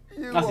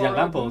 You That's young are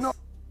lamppost.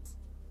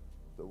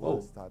 the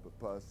worst type of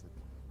person.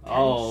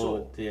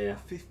 Oh, dear.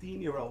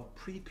 15-year-old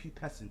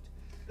prepubescent.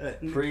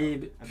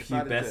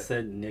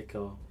 Prepubescent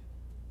Niko.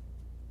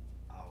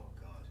 Oh,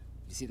 God.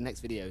 You see the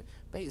next video?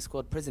 Beta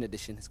Squad Prison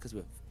Edition. It's because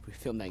we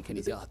filmed that in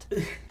Kenny's yard.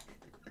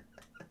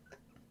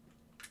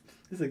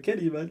 Listen,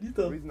 Kenny, man, you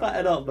The need reason to I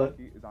fatten voted up, man.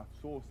 Sharky is I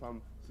saw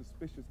some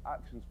suspicious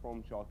actions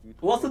from Sharky.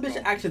 What For suspicious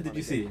example, actions did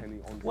you trying to see? get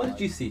Kenny on What did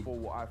side you see? For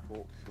what I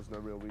thought was no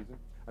real reason.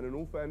 And in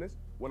all fairness,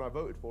 when I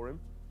voted for him,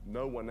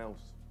 no one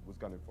else was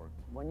gunning for him.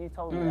 When you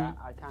told me that,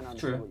 I kind of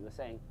understood what you were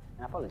saying,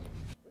 and I followed you.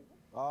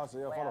 Oh, so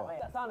you're a follower.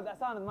 That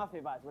sounded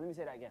Mafia vibes. But let me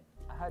say that again.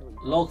 I heard what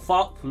you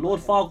Lord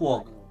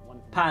Farquaad.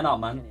 Pattern up,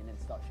 man. and then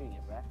start shooting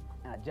it, bruh.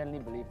 And I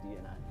genuinely believed you,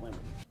 and I went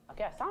with you.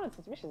 Okay, I sounded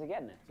suspicious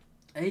again then.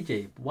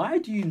 AJ, why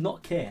do you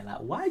not care? Like,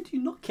 why do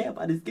you not care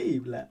about this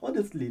game? Like,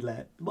 honestly,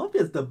 like,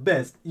 Mafia's the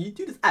best. You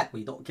do this act where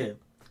you don't care,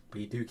 but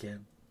you do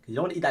care. You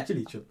don't want to eat that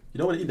chili chip. You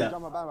don't want to eat that.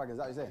 Jump on bandwagon, is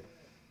that what you're saying?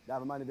 They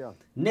have a mind of their own.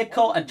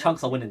 Niko and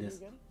Chunkz are winning this.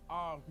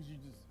 Because you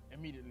just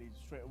immediately,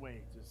 straight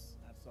away, just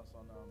had sus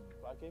on.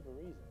 But I gave a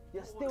reason.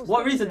 You're still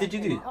What reason did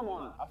you do? Come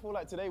on. I feel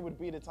like today would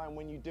be the time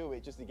when you do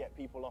it just to get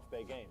people off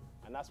their game.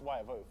 And that's why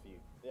I voted for you.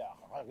 Yeah.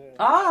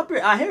 Ah,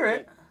 I hear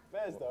it.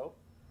 Fairs though.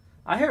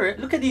 I hear it.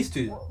 Look at these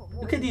two.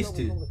 Look at these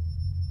two.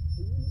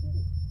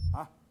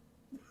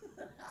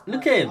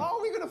 Look at him. How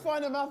are we going to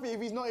find a Mafia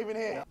if he's not even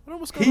here?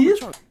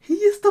 He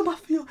is the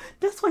Mafia.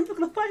 That's why you're not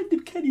going to find him,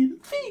 Kenny.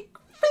 Think,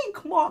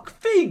 Mark,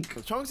 think.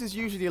 Chunkz is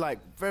usually like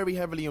very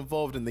heavily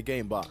involved in the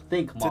game, but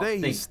today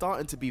he's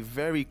starting to be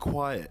very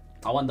quiet.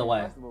 I wonder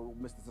why. First of all,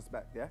 Mr.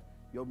 Suspect, yeah?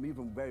 You're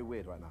moving very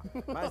weird right now.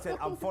 Man said,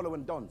 I'm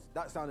following Dons.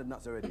 That sounded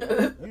nuts already.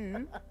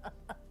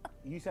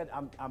 You said,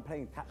 I'm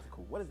playing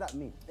tactical. What does that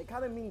mean? It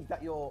kind of means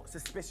that you're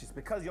suspicious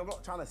because you're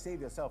not trying to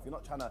save yourself. You're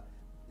not trying to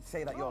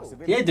say that you're a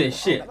civilian. He ain't doing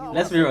shit.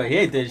 Let's be real. He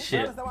ain't doing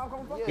shit.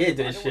 He ain't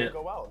doing shit.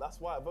 Go out. That's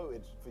why I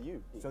voted for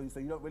you. So you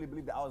don't really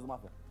believe that I was the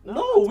Mafia?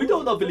 No, we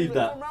don't not believe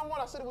that. From round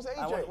one, I said it was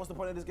AJ. What's the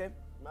point of this game?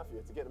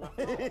 Mafia, to get the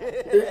Mafia.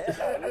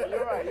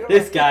 You're right.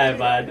 This guy,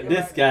 man.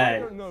 This guy. I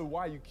don't know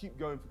why you keep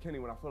going for Kenny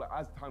when I feel like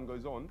as time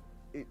goes on,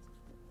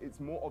 it's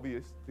more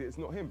obvious that it's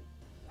not him.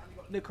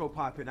 Niko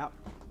piping up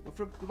with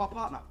my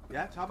partner,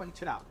 yeah? So how about you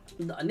chill out?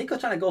 No,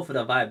 Niko's trying to go for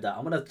the vibe that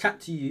I'm going to chat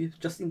to you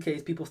just in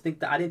case people think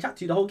that I didn't chat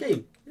to you the whole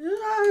game.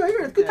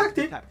 Yeah, good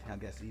tactic. I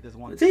guess he doesn't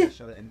want to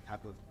show any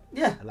type of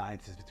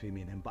alliances between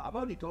me and him. But I'm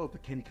only going for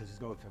Kenny because he's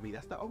going for me.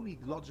 That's the only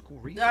logical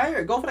reason. Yeah, I hear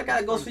it. Go for the guy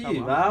that goes for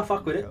you, man. I'll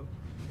fuck with it.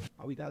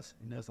 Oh, he does.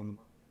 He knows something.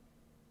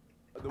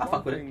 The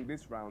one thing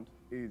this round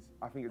is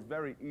I think it's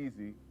very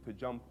easy to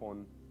jump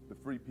on the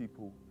 3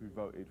 people who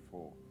voted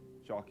for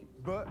Sharky.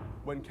 But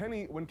when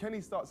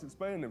Kenny starts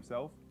explaining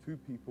himself, 2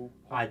 people.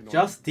 I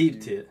just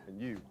deeped it.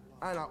 And you.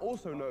 And I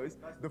also noticed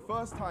the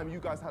first time you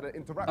guys had an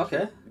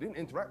interaction. You didn't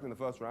interact in the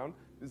first round.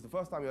 This is the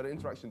first time you had an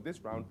interaction this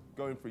round,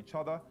 going for each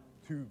other.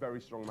 2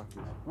 very strong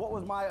Mafias. What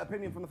was my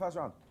opinion from the first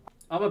round?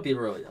 I'm gonna be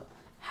real, yo.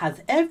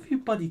 Has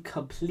everybody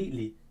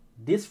completely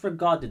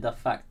disregarded the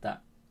fact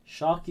that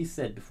Sharky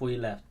said before he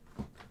left,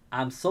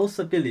 I'm so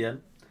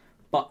civilian,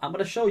 but I'm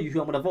gonna show you who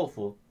I'm gonna vote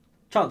for?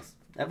 Chunkz.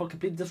 Everyone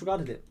completely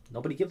disregarded it.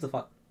 Nobody gives a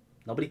fuck.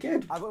 Nobody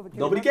cared.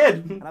 Nobody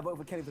cared. And I voted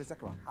for Kenny for the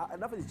second round.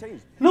 Nothing's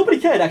changed. Nobody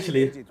cared,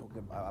 actually. What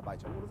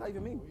does that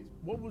even mean?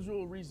 What was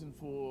your reason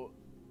for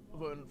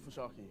voting for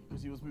Sharky?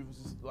 Because he was moving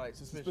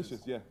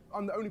suspicious. Yeah.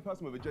 I'm the only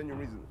person with a genuine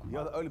reason.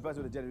 You're the only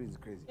person with a genuine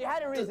reason. Crazy. You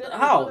had a reason.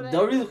 How?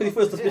 The reason because you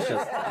feel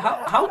suspicious.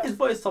 How is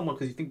voting someone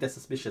because you think they're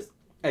suspicious?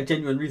 A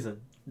genuine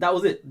reason. That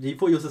was it. You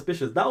thought you were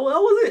suspicious. That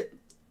was it.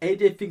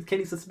 AJ thinks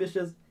Kenny's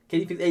suspicious.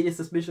 Kenny thinks AJ's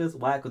suspicious.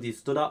 Why? Because he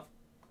stood up.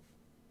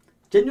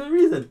 Genuine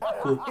reason.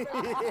 Cool.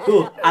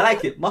 Cool. I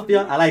like it.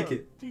 Mafia, I like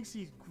it. Thinks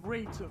he's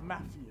great at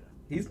Mafia.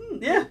 He's,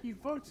 yeah. He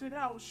voted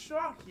out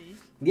Sharky.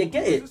 Yeah,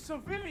 get it. He's a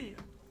civilian.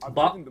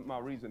 But my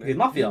reason he's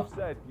Mafia. You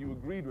said you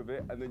agreed with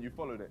it and then you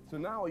followed it. So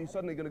now are you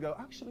suddenly going to go,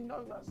 actually,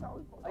 no, that's how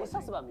it Are you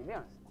sus about me? Be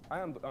honest. I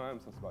am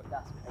sus about you.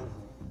 That's crazy.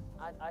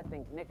 I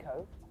think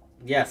Niko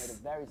made a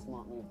very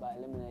smart move by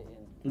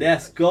eliminating.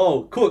 Let's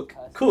go. Cook.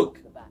 Not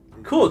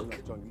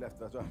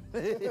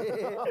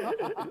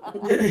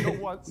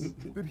once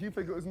did he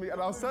think it was me, and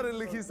now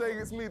suddenly he's saying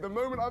it's me the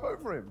moment I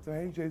vote for him. So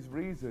AJ's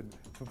reason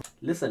for...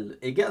 Listen,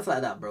 it gets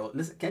like that, bro.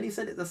 Listen, Kenny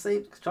said it the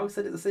same, Chunkz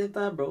said it the same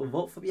time, bro.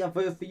 Vote for me, I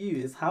vote for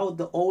you. It's how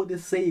the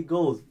oldest saying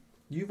goes.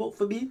 You vote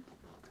for me,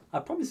 I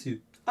promise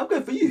you, I'm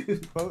going for you.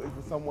 Voted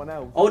for someone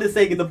else. Oldest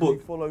saying in the book.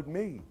 He followed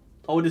me.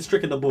 Oldest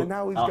trick in the book. And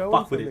now he's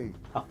going for me.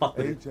 I fuck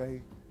with it.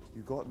 AJ,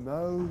 you got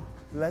no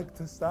leg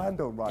to stand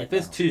on right If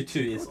it's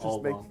 2-2, it's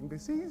over. Just making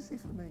this easy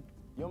for me.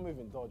 You're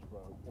moving dodge, bro.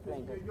 You're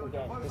playing good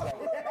game.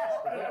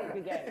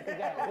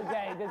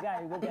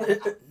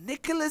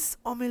 Nicholas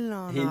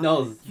Omilana. He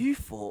knows. You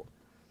thought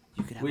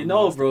you could have We a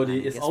know, master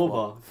Brody. plan. It's Guess over.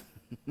 what?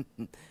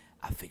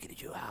 I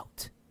figured you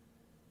out.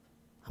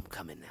 I'm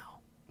coming now.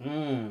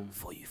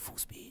 For you full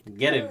speed.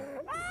 Get him.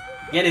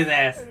 Get his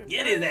ass.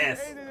 Get his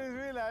ass.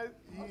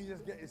 You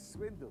just get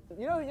swindled.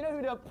 You know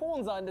who the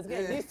pawns are in this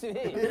game? These two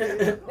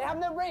here. They have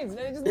no brains.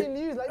 They're just being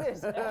used like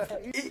this.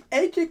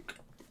 AJ,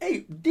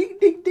 hey, ding,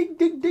 ding, ding,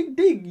 ding, ding,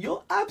 ding.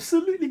 You're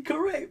absolutely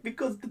correct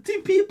because the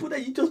 2 people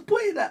that you just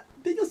pointed at,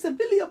 they're your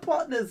civilian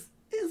partners.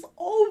 It's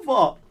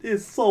over.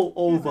 It's so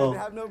over. They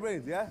have no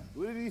brains, yeah?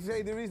 What did he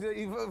say the reason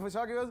he voted for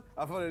Sharky was?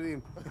 I followed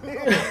him. What brain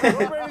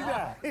is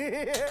that?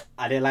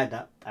 I didn't like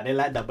that. I didn't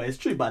like that, but it's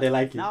true, but I didn't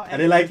like it. Now I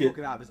didn't like it.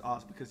 talking out of his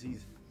ass because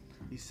he's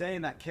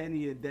saying that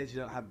Kenny and Deji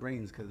don't have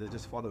brains because they're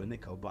just following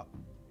Niko, but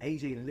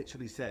AJ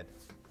literally said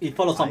he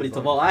followed somebody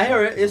to vote. I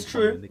hear it. It's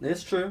true.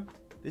 It's true.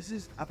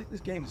 I think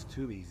this game is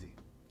too easy.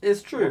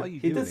 It's true. He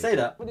did say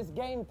that. For this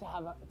game to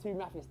have 2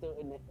 Mafias still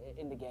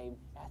in the game,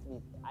 it has to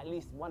be at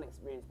least 1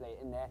 experienced player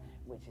in there,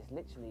 which is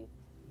literally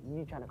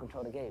you trying to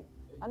control the game.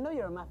 I know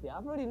you're a Mafia.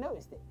 I've already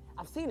noticed it.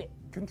 I've seen it.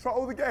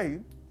 Control the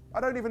game? I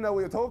don't even know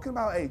what you're talking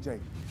about,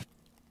 AJ.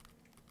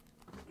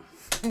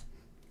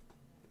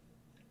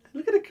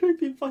 Look at the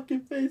creepy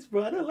fucking face,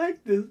 bro. I don't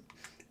like this.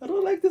 I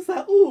don't like this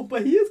at all,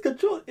 but he is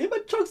controlled. Him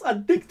and Chunkz are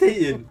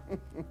dictating.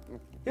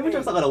 Him and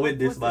Chunkz are gonna win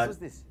this, man. What's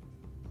this?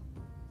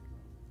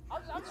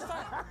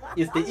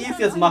 It's the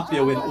easiest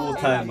Mafia win all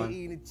time,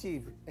 man.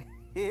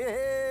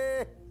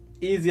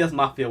 Easiest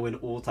Mafia win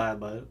all time,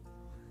 man.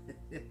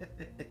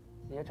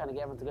 You're trying to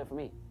get everyone to go for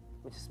me,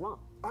 which is smart.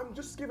 I'm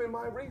just giving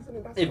my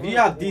reasoning. That's If you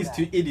have these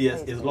two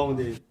idiots, it's long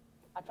day.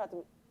 I tried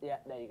to. Yeah,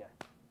 there you go.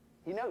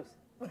 He knows.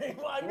 Wait,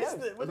 what? I missed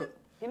it. What did...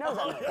 He knows.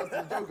 That's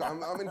the joke.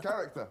 I'm in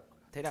character.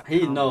 Take that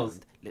He knows.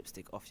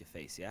 lipstick off your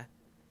face, yeah?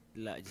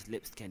 Like, just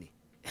lips Kenny.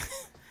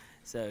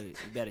 So you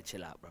better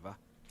chill out, brother.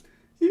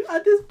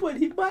 At this point,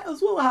 he might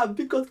as well have,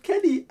 because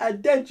Kenny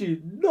and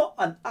Deji, not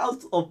an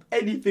ounce of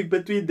anything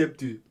between them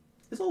two.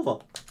 It's over.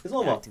 It's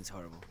over. Your acting's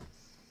horrible,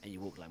 and you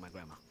walk like my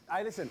grandma.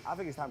 Hey, listen, I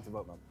think it's time to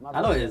vote, man.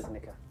 I know it is.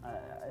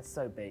 It's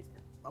so bait.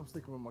 I'm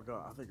sticking with my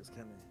gut. I think it's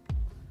Kenny.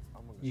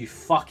 You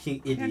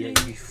fucking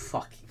idiot. You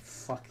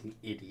fucking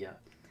idiot.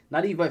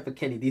 Now that you vote for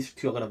Kenny, these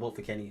two are gonna vote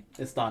for Kenny.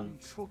 It's done.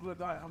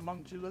 Troglodyte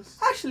homunculus.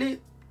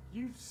 Actually,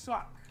 you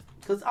suck.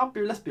 Because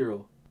let's be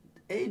real.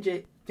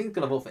 AJ, Fink's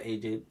gonna vote for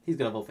AJ. He's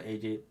gonna vote for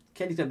AJ.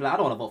 Kenny's gonna be like, I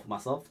don't wanna vote for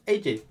myself.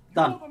 AJ,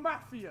 done. You're the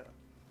Mafia.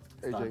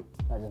 AJ.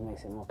 That just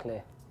makes it more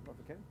clear. Vote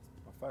for Kenny?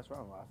 My first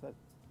round, like I said.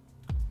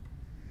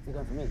 You're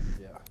going for me?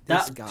 Yeah.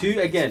 This That guy two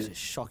again. is just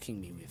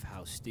shocking me with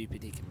how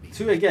stupid he can be.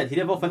 Two again. He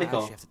didn't vote for I Niko.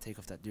 actually have to take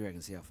off that durag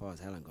and see how far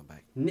his hell ain't gone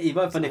back. He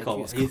voted for His Niko.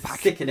 IQ's He's gone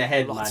back sick in the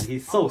head, a lot. man.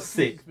 He's so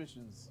sick.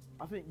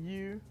 I think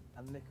you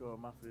and Niko are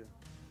Mafia.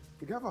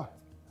 Together.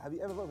 Have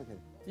you ever voted for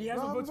Kenny? He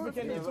hasn't No, voted for I'm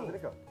Kenny at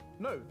voting all.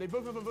 No, they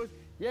both haven't voted.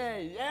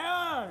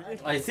 Yeah.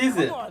 Oh, he sees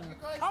it.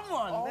 Come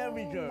on, there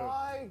we go.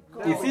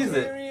 He sees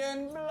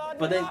it.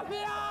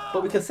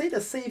 But we can say the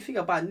same thing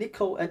about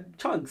Niko and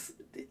Chunkz.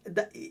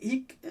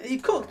 He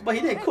cooked, but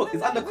he didn't cook.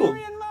 It's undercooked.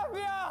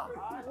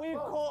 We've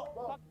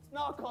caught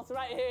narcos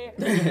right here.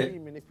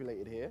 Being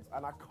manipulated here,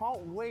 and I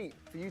can't wait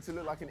for you to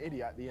look like an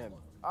idiot at the end.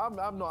 I'm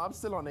not. I'm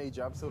still on AJ.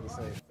 I'm still the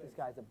same. This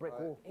guy's a brick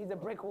wall. He's a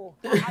brick wall.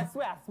 I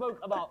swear, I spoke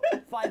about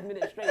 5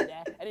 minutes straight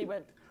there, and he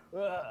went.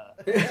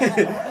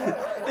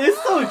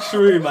 It's so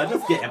true, man.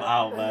 Just get him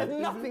out, man.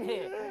 There's nothing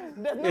here.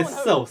 There's no It's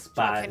one so home.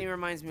 spad. Kenny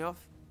reminds me of,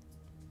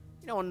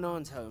 you know when no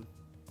one's home,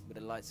 but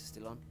the lights are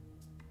still on.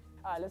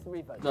 All right, let's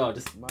revote. No,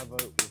 just My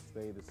vote will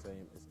stay the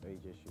same as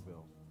AJ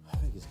Shabil. I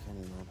think it's Kenny,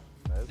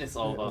 man. it's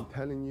over. I'm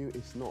telling you,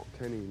 it's not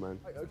Kenny, man.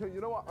 Okay, you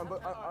know what?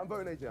 I'm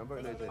voting AJ. I'm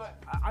voting AJ.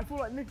 I feel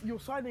like Nick, you're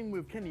siding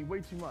with Kenny way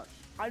too much.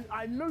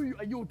 I know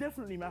you're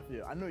definitely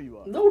Mafia. I know you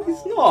are. No,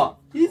 he's not.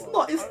 He's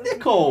not. It's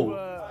Niko.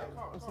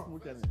 I'm sticking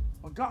with Kenny.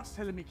 My gut's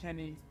telling me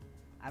Kenny,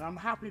 and I'm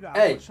happy that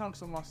Hey. I've got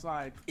Chunkz on my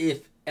side.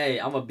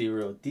 I'm gonna be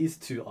real. These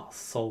two are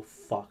so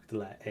fucked.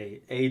 Like,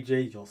 hey,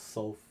 AJ, you're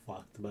so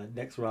fucked, man.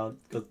 Next round,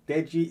 because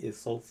Deji is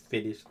so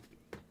finished.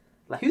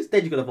 Like, who's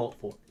Deji gonna vote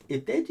for?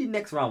 If Deji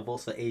next round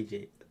votes for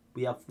AJ,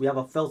 we have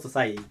a failed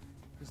society.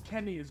 Because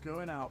Kenny is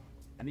going out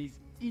and he's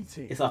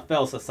eating. It's a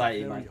failed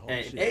society, Very man. hot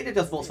Hey, shit. AJ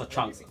just votes for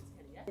Chunkz.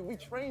 We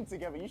trained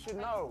together. You should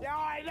know. No,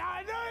 I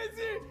know it's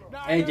you. No,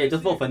 I AJ, know it's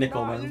just vote you. for Niko,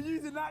 No, man. You're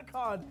using that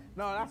card.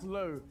 No, that's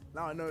low.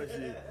 Now I know it's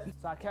you.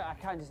 So I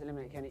can't just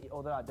eliminate Kenny,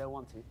 although I don't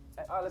want to.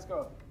 Alright, let's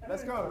go.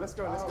 Let's go. Let's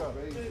go. Let's go.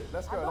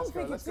 Let's I go. don't Let's go.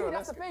 think Let's it's you, go.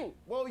 that's Let's the thing.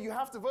 Well, you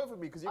have to vote for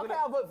me because you're Okay,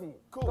 gonna. I'll vote for you.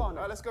 Cool. Go on,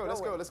 Alright, let's go. no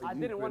Let's go. way. Let's go. I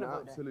didn't want to vote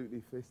there.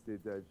 Absolutely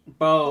fisted, Dej.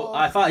 Bro,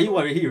 I thought he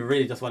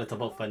really just wanted to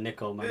vote for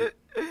Niko, man.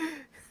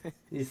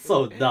 He's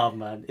so dumb,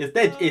 man.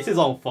 It's his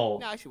own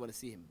fault. No, I actually want to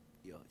see him.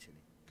 Yo, actually.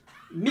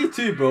 Me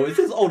too, bro. It's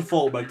his own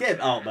fault, man. Get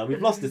him out, man.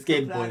 We've lost this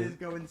game, That boys. is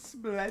going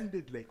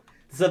splendidly.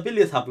 The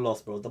civilians have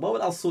lost, bro. The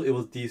moment I saw it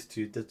was these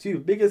two, the two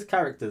biggest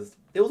characters,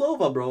 it was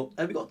over, bro.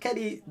 And we got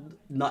Kenny,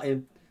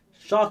 nothing.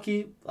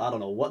 Sharky, I don't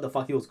know what the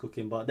fuck he was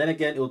cooking, but then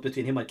again, it was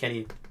between him and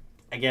Kenny.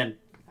 Again,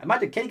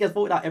 imagine Kenny gets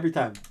voted out every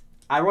time.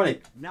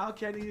 Ironic. Now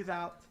Kenny is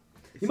out.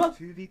 It's You a must-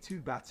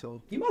 2v2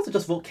 battle. You might as well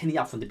just vote Kenny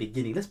out from the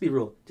beginning. Let's be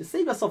real. Just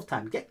save yourself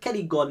time. Get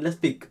Kenny gone. Let's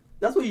think.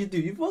 That's what you do.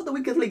 You vote the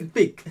weakest link.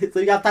 Think. So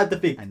you have time to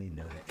think. And they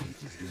know that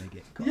he's gonna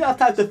get You have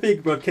time to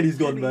think, bro. Kenny's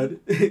gone, man.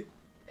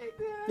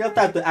 You have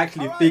time to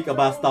actually think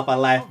about stuff in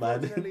life,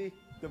 man. Unfortunately,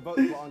 the votes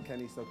were on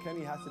Kenny, so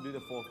Kenny has to do the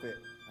forfeit,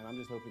 and I'm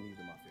just hoping he's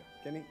the Mafia.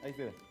 Kenny, how you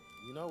feeling?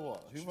 You know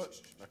what? Who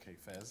votes? Okay,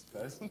 Fairs.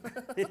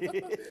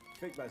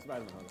 Think about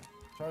Spider-Man, hold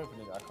on. Try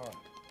opening it. I can't.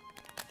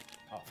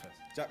 Oh, Fairs.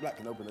 Jack Black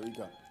can open it, we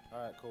go.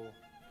 Alright, cool.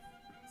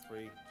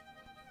 3.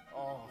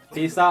 Oh.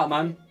 Peace out,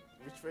 man.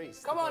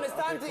 Retrace. Come on, it's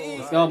time to eat.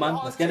 Let's go, man.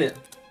 Let's get it.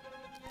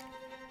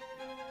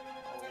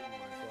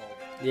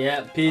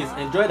 Yeah, peace.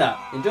 Enjoy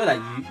that. Enjoy that.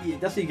 You,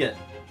 that's what you get.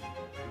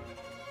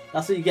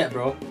 That's what you get,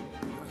 bro.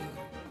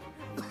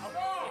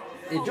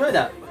 Enjoy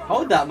that.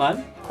 Hold that,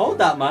 man. Hold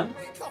that, man.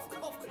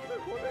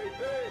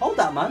 Hold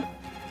that, man.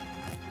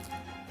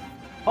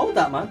 Hold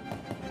that, man.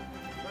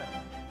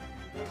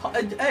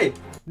 Hey,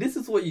 this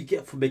is what you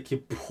get for making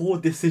poor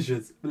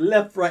decisions.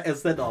 Left, right, and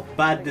center.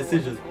 Bad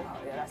decisions.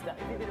 Yeah, that's that.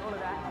 If he did all of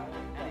that,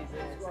 and he's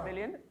a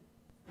civilian.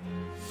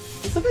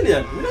 He's a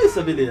civilian. We know he's a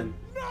civilian.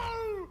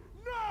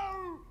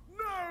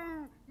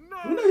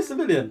 We know he's a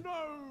civilian.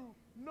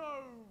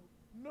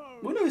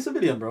 We know he's a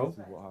civilian, bro. This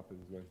is what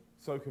happens, man.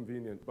 So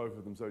convenient. Both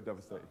of them so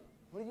devastating.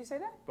 What did you say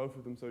there? Both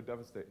of them so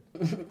devastated.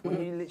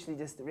 When you literally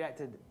just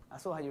reacted, I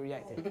saw how you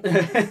reacted.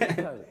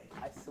 No,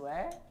 I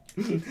swear.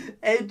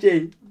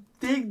 AJ,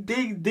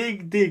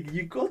 dig.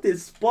 You got it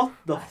spot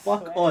the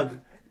fuck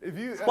on. If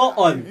you, spot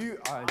on. If you,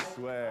 I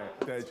swear,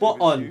 Deji, spot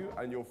if on. You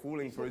and you're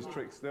falling for his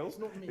trick still.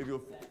 If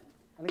you're,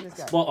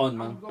 spot on,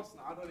 man. All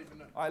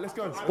right, let's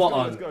go. Spot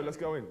on. Let's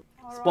go in.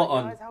 All spot right,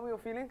 on. Guys, how are we all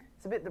feeling?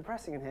 It's a bit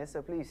depressing in here,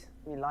 so please,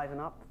 let me liven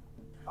up.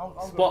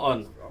 Spot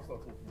on.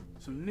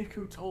 So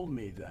Niko told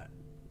me that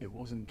it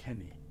wasn't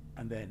Kenny,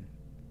 and then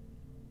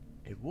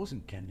it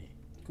wasn't Kenny.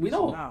 We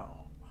know. So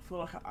now I feel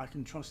like I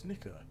can trust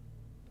Niko.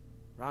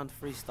 Round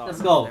 3 started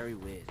Let's go. very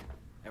weird.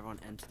 Everyone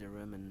entered the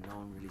room and no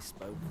one really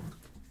spoke.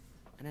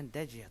 And then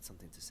Deji had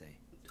something to say.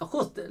 Of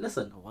course,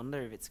 listen. I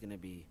wonder if it's gonna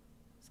be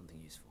something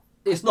useful.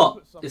 It's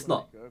not. It's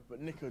not. Niko,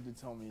 but Niko did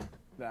tell me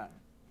that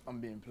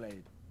I'm being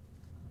played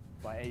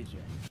by AJ.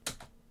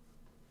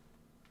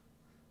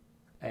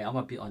 Hey, I'm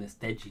gonna be honest,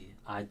 Deji.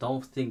 I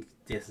don't think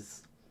this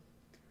is.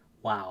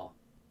 Wow.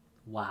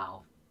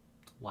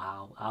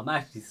 I'm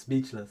actually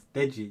speechless.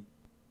 Deji,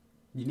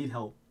 you need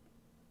help.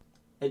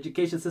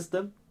 Education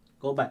system,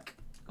 go back,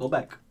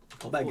 gang.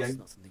 It's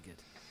not something good.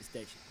 It's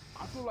Deji.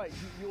 I feel like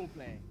you're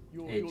playing.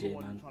 You're AJ, the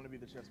one man. trying to be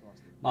the chess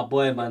master. My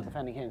boy, man.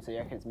 Defending him, so you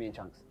reckon it's me and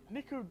Chunkz.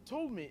 Niko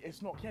told me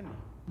it's not Kenny.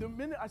 The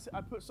minute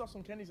I put sus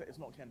on Kenny, said it's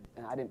not Kenny.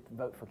 And I didn't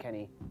vote for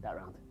Kenny that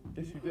round.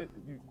 Yes, you did.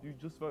 You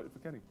just voted for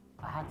Kenny.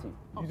 I had to.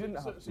 You didn't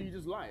have to. So you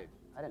just lied?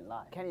 I didn't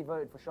lie. Kenny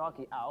voted for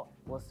Sharky out.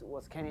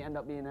 Was Kenny end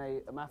up being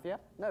a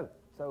mafia? No.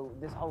 So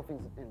this whole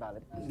thing's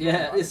invalid.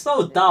 Yeah, it's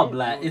so dumb,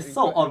 like, it's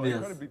so obvious.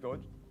 Incredibly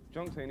dodge.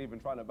 Junks ain't even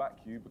trying to back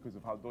you because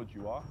of how dodgy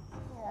you are.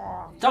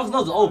 Junks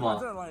knows over. I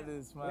don't like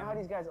this, man. You know how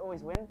these guys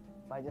always win?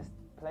 By just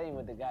playing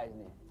with the guys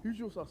near. Who's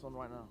your sus on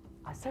right now?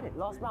 I said it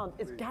last round.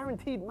 It's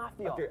guaranteed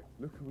mafia. Okay,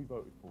 look who we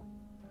voted for.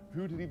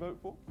 Who did he vote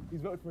for? He's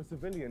voted for a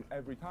civilian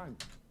every time.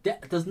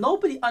 Does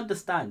nobody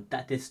understand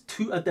that there's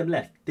 2 of them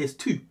left? There's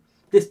 2.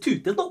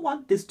 There's not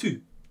 1, there's 2.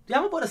 You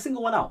haven't got a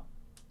single one out.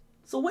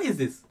 So what is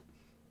this?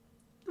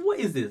 What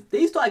is this?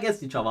 They start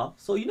against each other,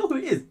 so you know who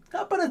it is.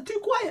 That brother's too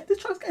quiet. This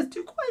Chunkz guy's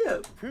too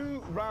quiet.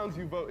 2 rounds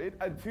you voted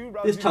and 2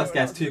 rounds This you Chunkz voted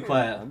guy's out too civilian.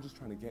 quiet. I'm just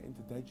trying to get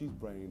into Deji's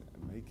brain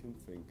and make him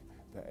think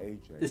that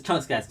AJ... This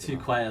Chunkz guy's too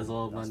quiet as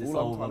well, man. It's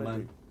over,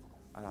 man.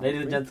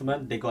 Ladies and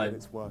gentlemen, they got him.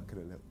 It's working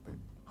a little bit.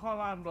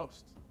 Carl, I'm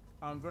lost.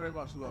 I'm very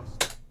much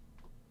lost.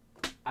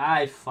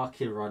 I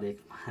fucking Ronick,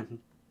 man.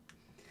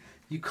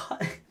 You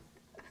can't...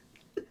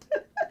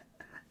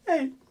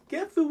 Hey,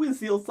 get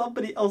Fluency or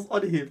somebody else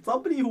on him.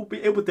 Somebody who'll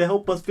be able to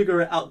help us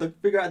figure out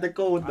the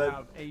code, man. I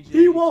have AJ,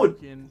 He won't.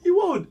 Chicken, He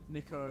won't.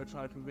 Niko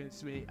trying to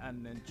convince me,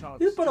 and then Chunkz.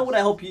 This brother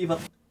wouldn't help you either.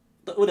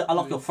 Wouldn't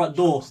unlock your front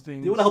door. He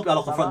wouldn't help you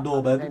unlock the front door,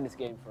 I've been playing man. this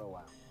game for a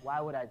while.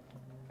 Why would I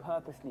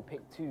purposely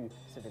pick 2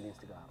 civilians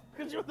to go out?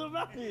 Because you're the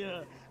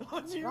mafia.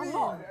 What do you I'm mean?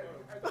 not.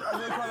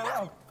 And you're trying to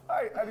laugh.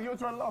 Hey, and you're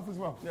trying to laugh as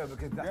well. Yeah,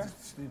 because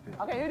that's stupid.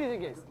 Okay, who do you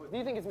think it is? Do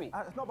you think it's me?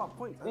 It's not about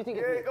points. Do you think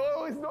it's me?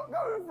 Oh, it's not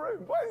going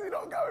through. Why is he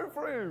not going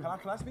through?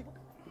 Can I speak?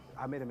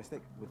 I made a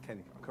mistake with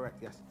Kenny. Correct,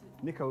 yes.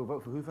 Niko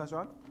voted for who first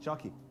round?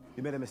 Sharky.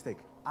 You made a mistake.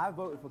 I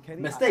voted for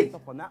Kenny. Mistake. I messed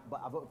up on that,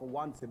 but I voted for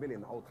 1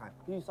 civilian the whole time.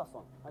 Who you sus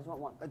on? I just want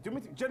 1. Do you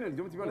want me to, genuinely, do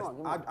you want me to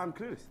be honest? I'm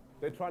clueless.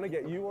 They're trying to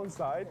get you on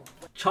side.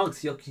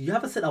 Chunkz, you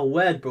haven't said a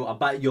word, bro,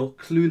 about your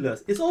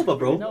clueless. It's over,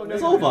 bro.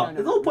 It's over.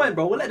 There's no point,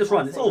 bro. We'll let this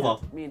run. It's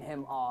over. Me and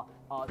him are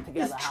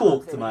together. It's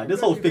chalked, man. This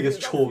whole thing is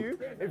chalked.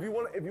 If you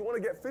want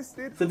to get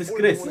fisted, It's a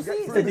disgrace. You see,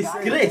 It's a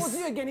disgrace.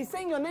 you again. He's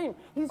saying your name.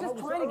 He's just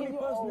trying to get you.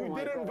 You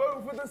didn't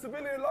vote for the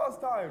civilian last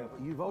time.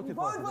 You voted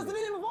for a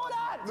civilian before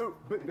that. No,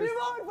 but You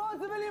voted for a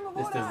civilian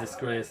before It's that. a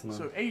disgrace, man.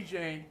 So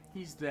AJ,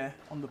 he's there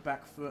on the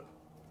back foot.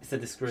 It's a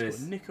disgrace.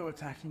 So Niko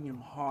attacking him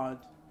hard.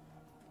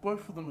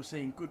 Both of them are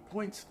saying good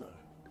points though.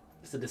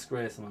 It's a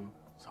disgrace, man.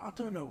 So I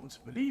don't know what to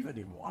believe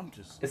anymore. I'm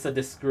just. It's a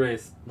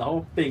disgrace. The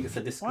whole thing is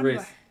a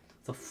disgrace.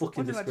 It's a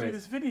fucking Why did I do disgrace.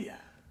 this video?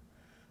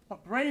 My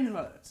brain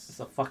hurts. It's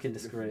a fucking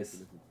disgrace.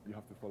 Listen, you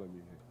have to follow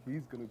me here.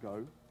 He's gonna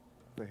go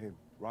for him,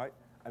 right?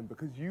 And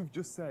because you've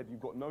just said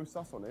you've got no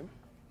sus on him,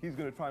 he's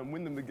gonna try and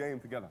win them the game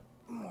together.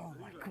 Oh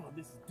my god,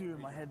 this is doing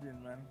my head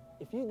in, man.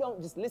 If you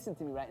don't just listen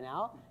to me right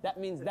now, that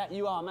means that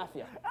you are a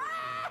mafia.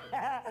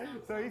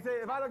 So he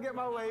said, if I don't get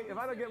my way,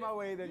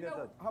 then you're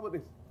done. How about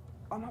this?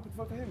 I'm happy to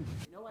vote for him.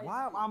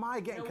 Why am I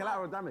getting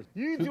collateral damage?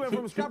 You two went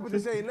from Scrapper to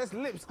saying, let's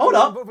lips. Hold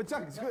up. Vote for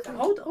Chunkz.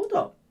 Hold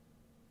up.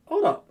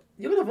 Hold up.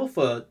 You're gonna vote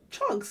for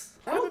Chunkz?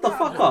 Hold the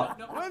fuck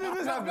up. When did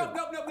this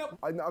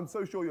happen? I'm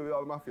so sure you're the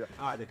other mafia.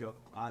 All right, Niko,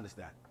 I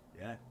understand.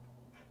 Yeah,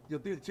 you're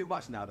doing too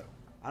much now, though.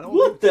 I don't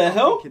What want the people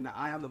hell? thinking that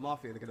I am the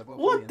mafia. They're gonna vote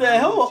for What me the and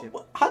I'm hell? the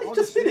chip. How did you I'll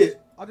just spin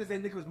it? I'll just say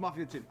Niko's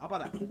mafia chip. How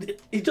about that?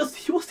 He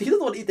doesn't want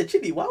to eat the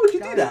chili. Why would you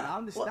do Guys, I that?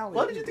 understand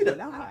Why did you do that?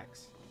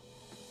 Relax.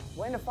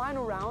 We're in the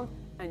final round,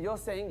 and you're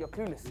saying you're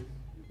clueless.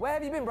 Where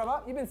have you been,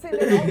 brother? You've been sitting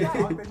there the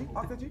whole time.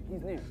 After Deji?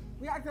 He's new.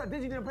 We acted like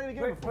Deji didn't play the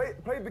game before.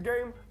 Played the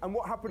game, and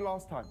what happened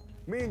last time?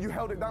 Me and you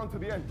held it down to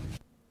the end.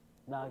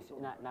 Now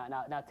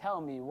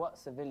tell me what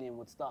civilian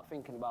would start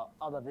thinking about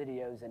other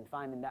videos and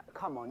finding that.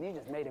 Come on, you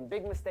just made a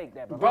big mistake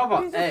there, brother.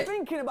 Brother, He's just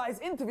thinking about his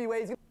interview where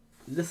he's.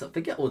 Listen,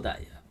 forget all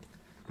that, yeah.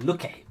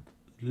 Look at him.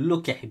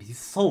 Look at him. He's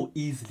so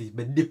easily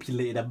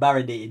manipulated and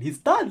marinated. He's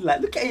done.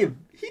 Like, look at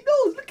him. He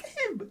knows. Look at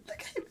him. Look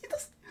at him. He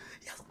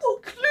has no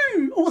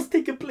clue what's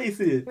taking place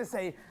here. Let's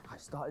say I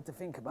started to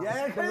think about the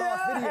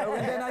last video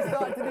and then I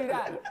started to do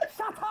that.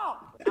 Shut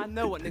up! I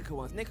know what Niko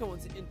wants. Niko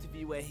wants an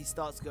interview where he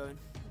starts going,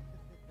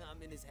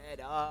 I'm in his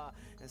head,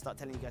 and start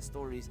telling you guys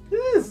stories.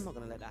 Yes. I'm not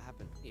going to let that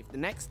happen. If the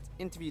next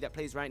interview that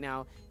plays right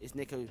now is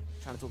Niko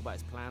trying to talk about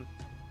his plan,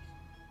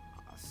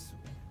 I swear.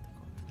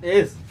 It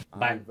is.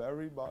 Bang. I'm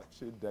very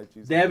much in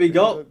Deji's. There we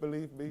go. Don't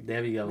believe me?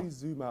 There we go. Please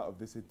zoom out of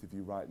this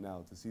interview right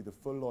now to see the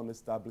full-on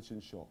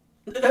establishing shot.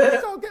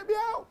 Don't get me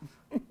out.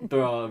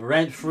 Bro,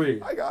 rent free.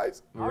 Hi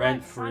guys.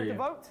 Rent free.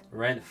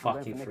 Rent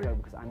fucking free.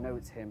 Because I know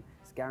it's him.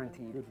 It's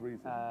guaranteed. Good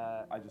reason.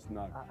 I just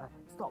know.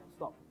 Stop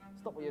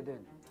what you're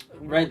doing.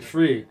 Rent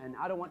free. And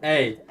I don't want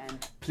hey, to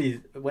end. Please,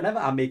 whenever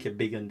I make it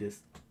big on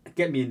this,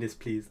 get me in this,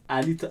 please.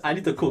 I need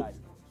to cook.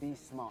 Be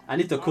smart. I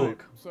need to cook.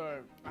 Right, so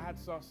I had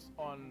sus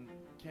on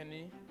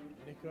Kenny,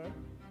 Niko,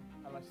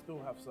 and I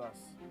still have sus.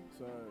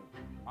 So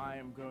I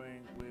am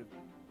going with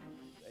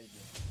AJ.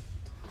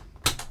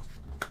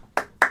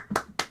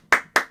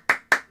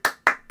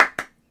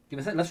 Give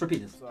me a sec. Let's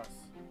repeat this. Sus.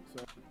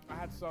 So I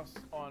had sus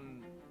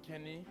on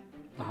Kenny,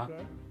 Niko,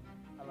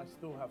 and I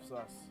still have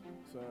sus.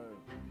 So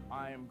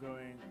I am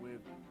going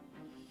with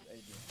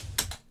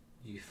AJ.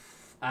 You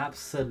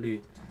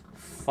absolute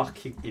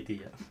fucking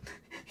idiot.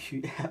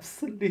 You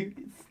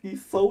absolutely, you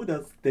sold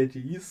us,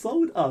 Deji. You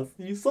sold us.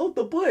 You sold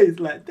the boys.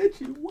 Like,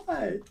 Deji,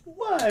 why?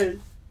 Why?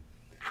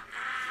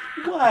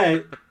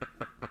 Why?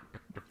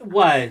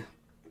 Why?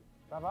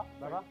 Brother,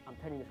 I'm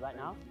telling you this right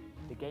now.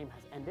 The game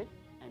has ended,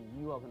 and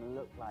you are going to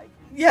look like...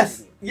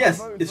 Yes,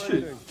 yes, it's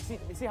true.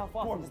 See how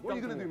fast What are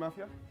you going to do,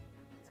 Mafia?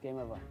 It's game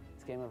over.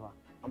 It's game over.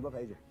 I'm above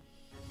AJ.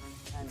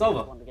 And it's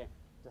over. Won the game.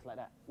 Just like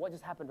that. What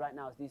just happened right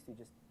now is these two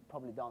just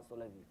probably danced all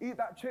over you. Eat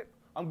that chip.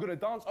 I'm going to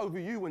dance over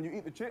you when you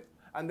eat the chip.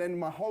 And then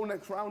my whole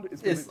next round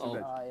is going to be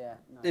over. Oh, yeah.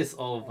 No. It's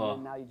over.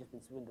 And now you've just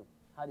been swindled.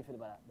 How do you feel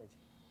about that,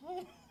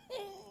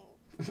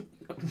 Deji?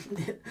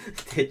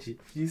 Deji,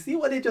 you see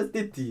what they just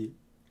did to you?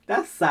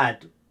 That's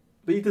sad.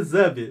 But you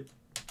deserve it.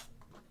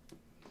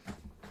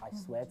 I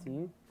swear to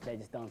you, they're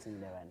just dancing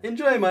there right now.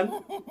 Enjoy, man.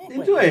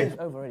 Enjoy. Wait, it's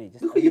over already.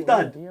 Just, look what you've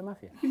done. You're a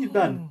mafia. Look what you've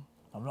done.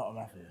 I'm not a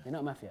mafia. You're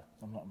not a mafia.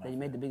 I'm not a mafia. Then you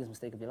made the biggest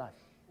mistake of your life.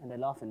 And they're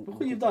laughing. Look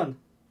what you've done.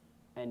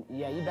 And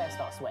yeah, you better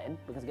start sweating,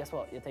 because guess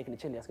what? You're taking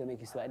the chili, that's going to make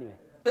you sweat anyway.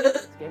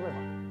 It's game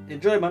over.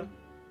 Enjoy, man.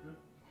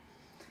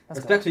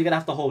 Especially you're going to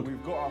have to hold.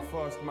 We've got our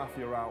first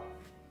Mafia out.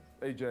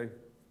 AJ,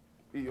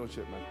 eat your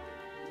chip, man.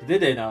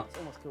 Did they now? It's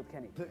almost killed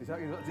Kenny. He's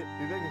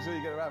making sure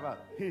you get it right, man.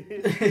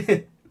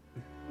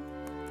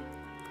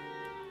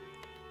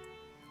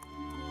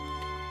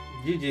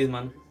 GG's,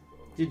 man.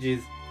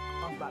 GG's.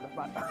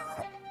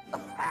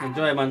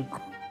 Enjoy, man.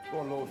 Go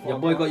on, Lord, your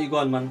boy got you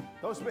gone, man.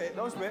 Don't spit,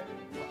 don't spit.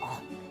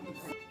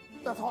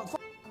 That's hot.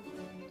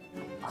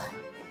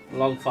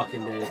 Long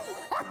fucking day.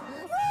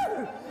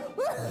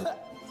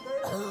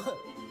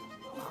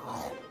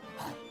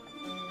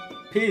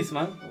 Peace,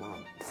 man.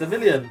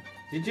 Civilian.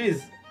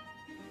 GG's.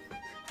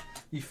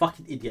 You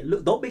fucking idiot.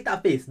 Look, don't make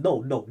that face.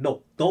 No.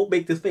 Don't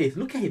make this face.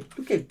 Look at him.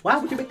 Look at him. Why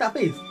would you make that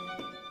face?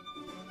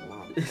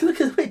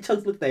 Look at the way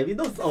Chunkz looked at him. He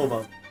knows it's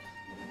over.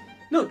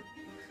 Look.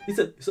 He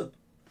said,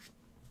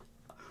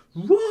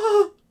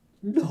 what?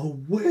 No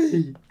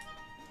way.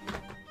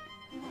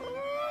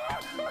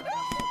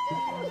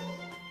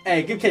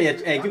 Hey, give Deji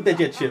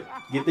a chip.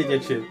 Give Deji a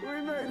chip. We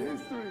made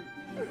history.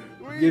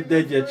 Give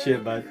Deji a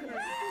chip, man.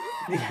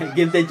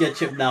 Give Deji a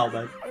chip now,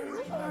 man.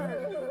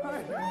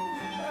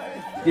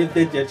 Give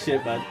Deji a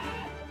chip, man.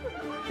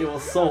 It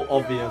was so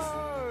obvious.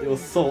 It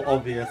was so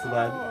obvious,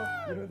 man.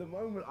 You know, the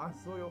moment I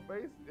saw your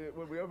face,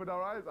 when we opened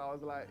our eyes, I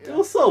was like... Yeah, it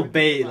was so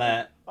bait,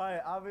 like...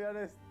 Alright, I'll be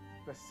honest.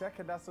 The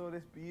second I saw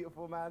this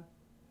beautiful man,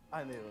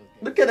 I knew it was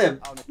good. Look at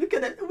him. Look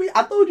at him.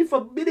 I told you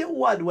from minute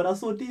one when I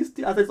saw these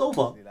two, I said it's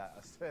over.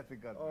 I swear to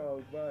God.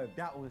 Oh, man.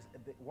 That was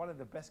one of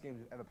the best games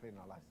we've ever played in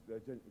our lives.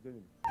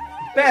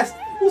 Best.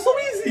 It was so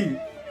easy.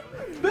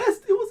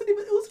 Best. It wasn't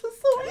even. It was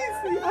just so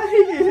easy. I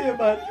hate it here,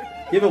 man.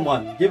 Give him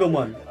one. Give him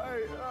one.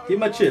 Give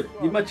him a chip.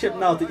 Give him a chip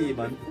now to eat,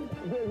 man.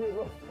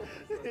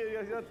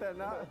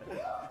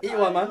 Eat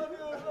one, man.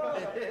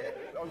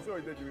 I'm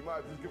sorry, Deji. We might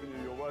have just given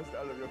you your worst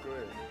out of your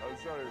career. I'm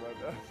sorry, man.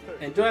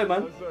 Sorry. Enjoy,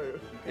 man. I'm sorry.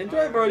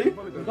 Enjoy, Brody.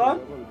 Go on.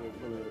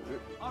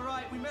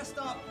 Alright, we messed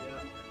up.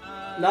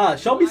 Nah,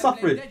 show me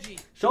suffering.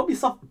 Show me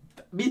suffering.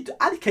 Me too.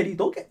 And Kenny.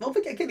 Don't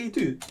forget Kenny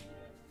too.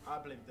 I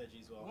blame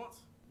Deji as well. What?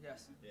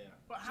 Yes. Yeah.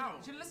 But how?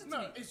 Should listen to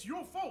me. It's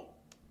your fault.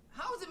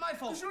 How is it my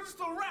fault? Because you're just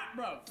a rat,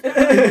 bro.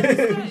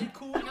 You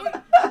cool?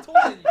 I'm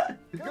taller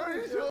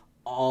than you.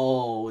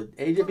 Oh,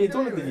 AJ being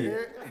taller than you.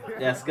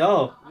 Let's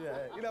go. Yeah,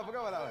 you know,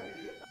 forgot about that one.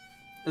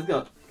 Let's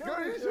go.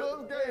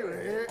 Sean's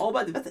gaming. Oh,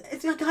 but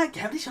it's your guy,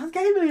 Kevin. Sean's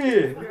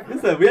gaming.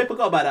 Listen, we ain't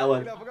forgot about that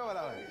one. You know, forgot about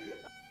that one.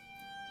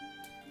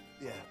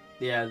 Yeah.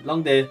 Yeah,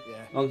 long day.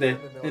 Yeah. Long day.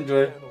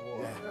 Enjoy.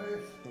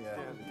 Yeah.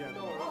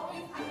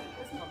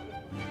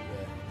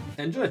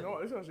 Enjoy. No,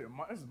 this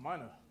is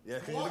minor. Yeah,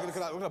 can you look at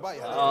that bite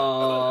you had?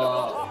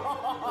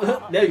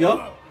 There you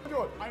go.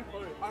 I'm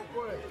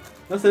for it.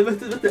 That's it.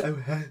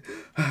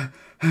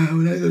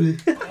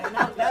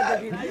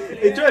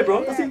 Enjoy it,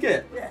 bro. That's what you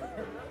get.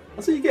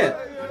 That's what you get.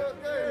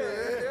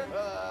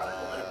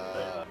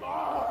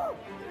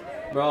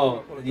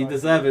 Bro, you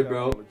deserve it,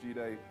 bro.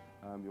 G-Day,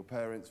 your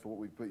parents for what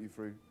we've put you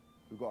through.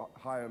 We've got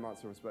high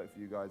amounts of respect for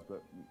you guys,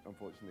 but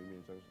unfortunately, me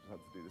and Jones just had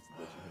to do this to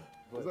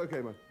Deji. It's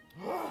okay, man.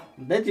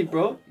 Deji,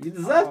 bro, you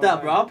deserve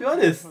that, bro. I'll be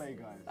honest.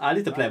 I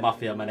need to play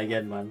Mafia, man,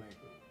 again, man.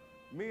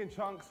 Me and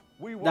Chunkz,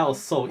 we won. That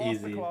was so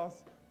easy.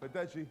 But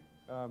Deji,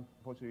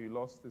 unfortunately, you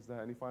lost. Is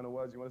there any final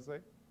words you want to say?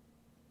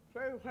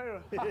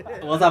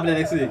 What's happening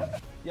next week?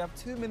 You have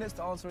 2 minutes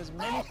to answer as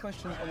many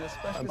questions on your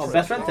specialist Oh,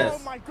 best friend test.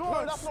 Oh my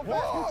god!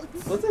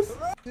 What's this?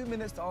 2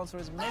 minutes to answer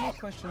as many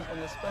questions on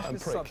your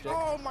specialist subject.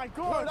 Oh my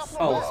god!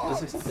 Oh,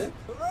 specific subject?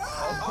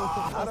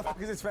 How the fuck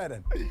is this fair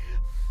then?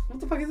 What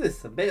the fuck is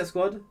this? A beta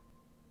squad?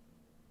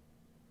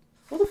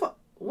 What the fuck?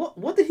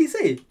 What did he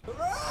say? 2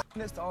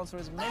 minutes to answer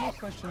as many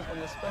questions on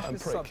your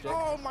specialist subject.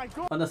 Oh my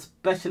god! On a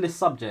specialist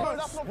subject. How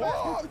the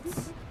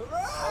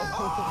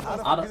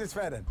fuck is this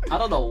fair then? I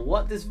don't know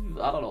what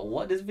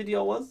this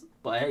video was,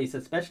 but hey, he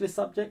said specialist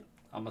subject.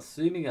 I'm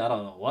assuming, I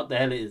don't know what the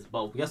hell it is,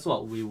 but guess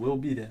what? We will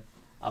be there.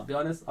 I'll be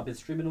honest, I've been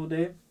streaming all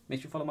day. Make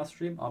sure you follow my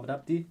stream, Ahmed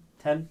Abdi,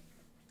 10.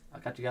 I'll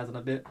catch you guys in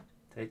a bit.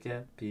 Take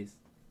care, peace.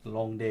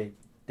 Long day.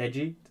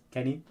 Deji,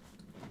 Kenny,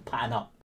 pattern up.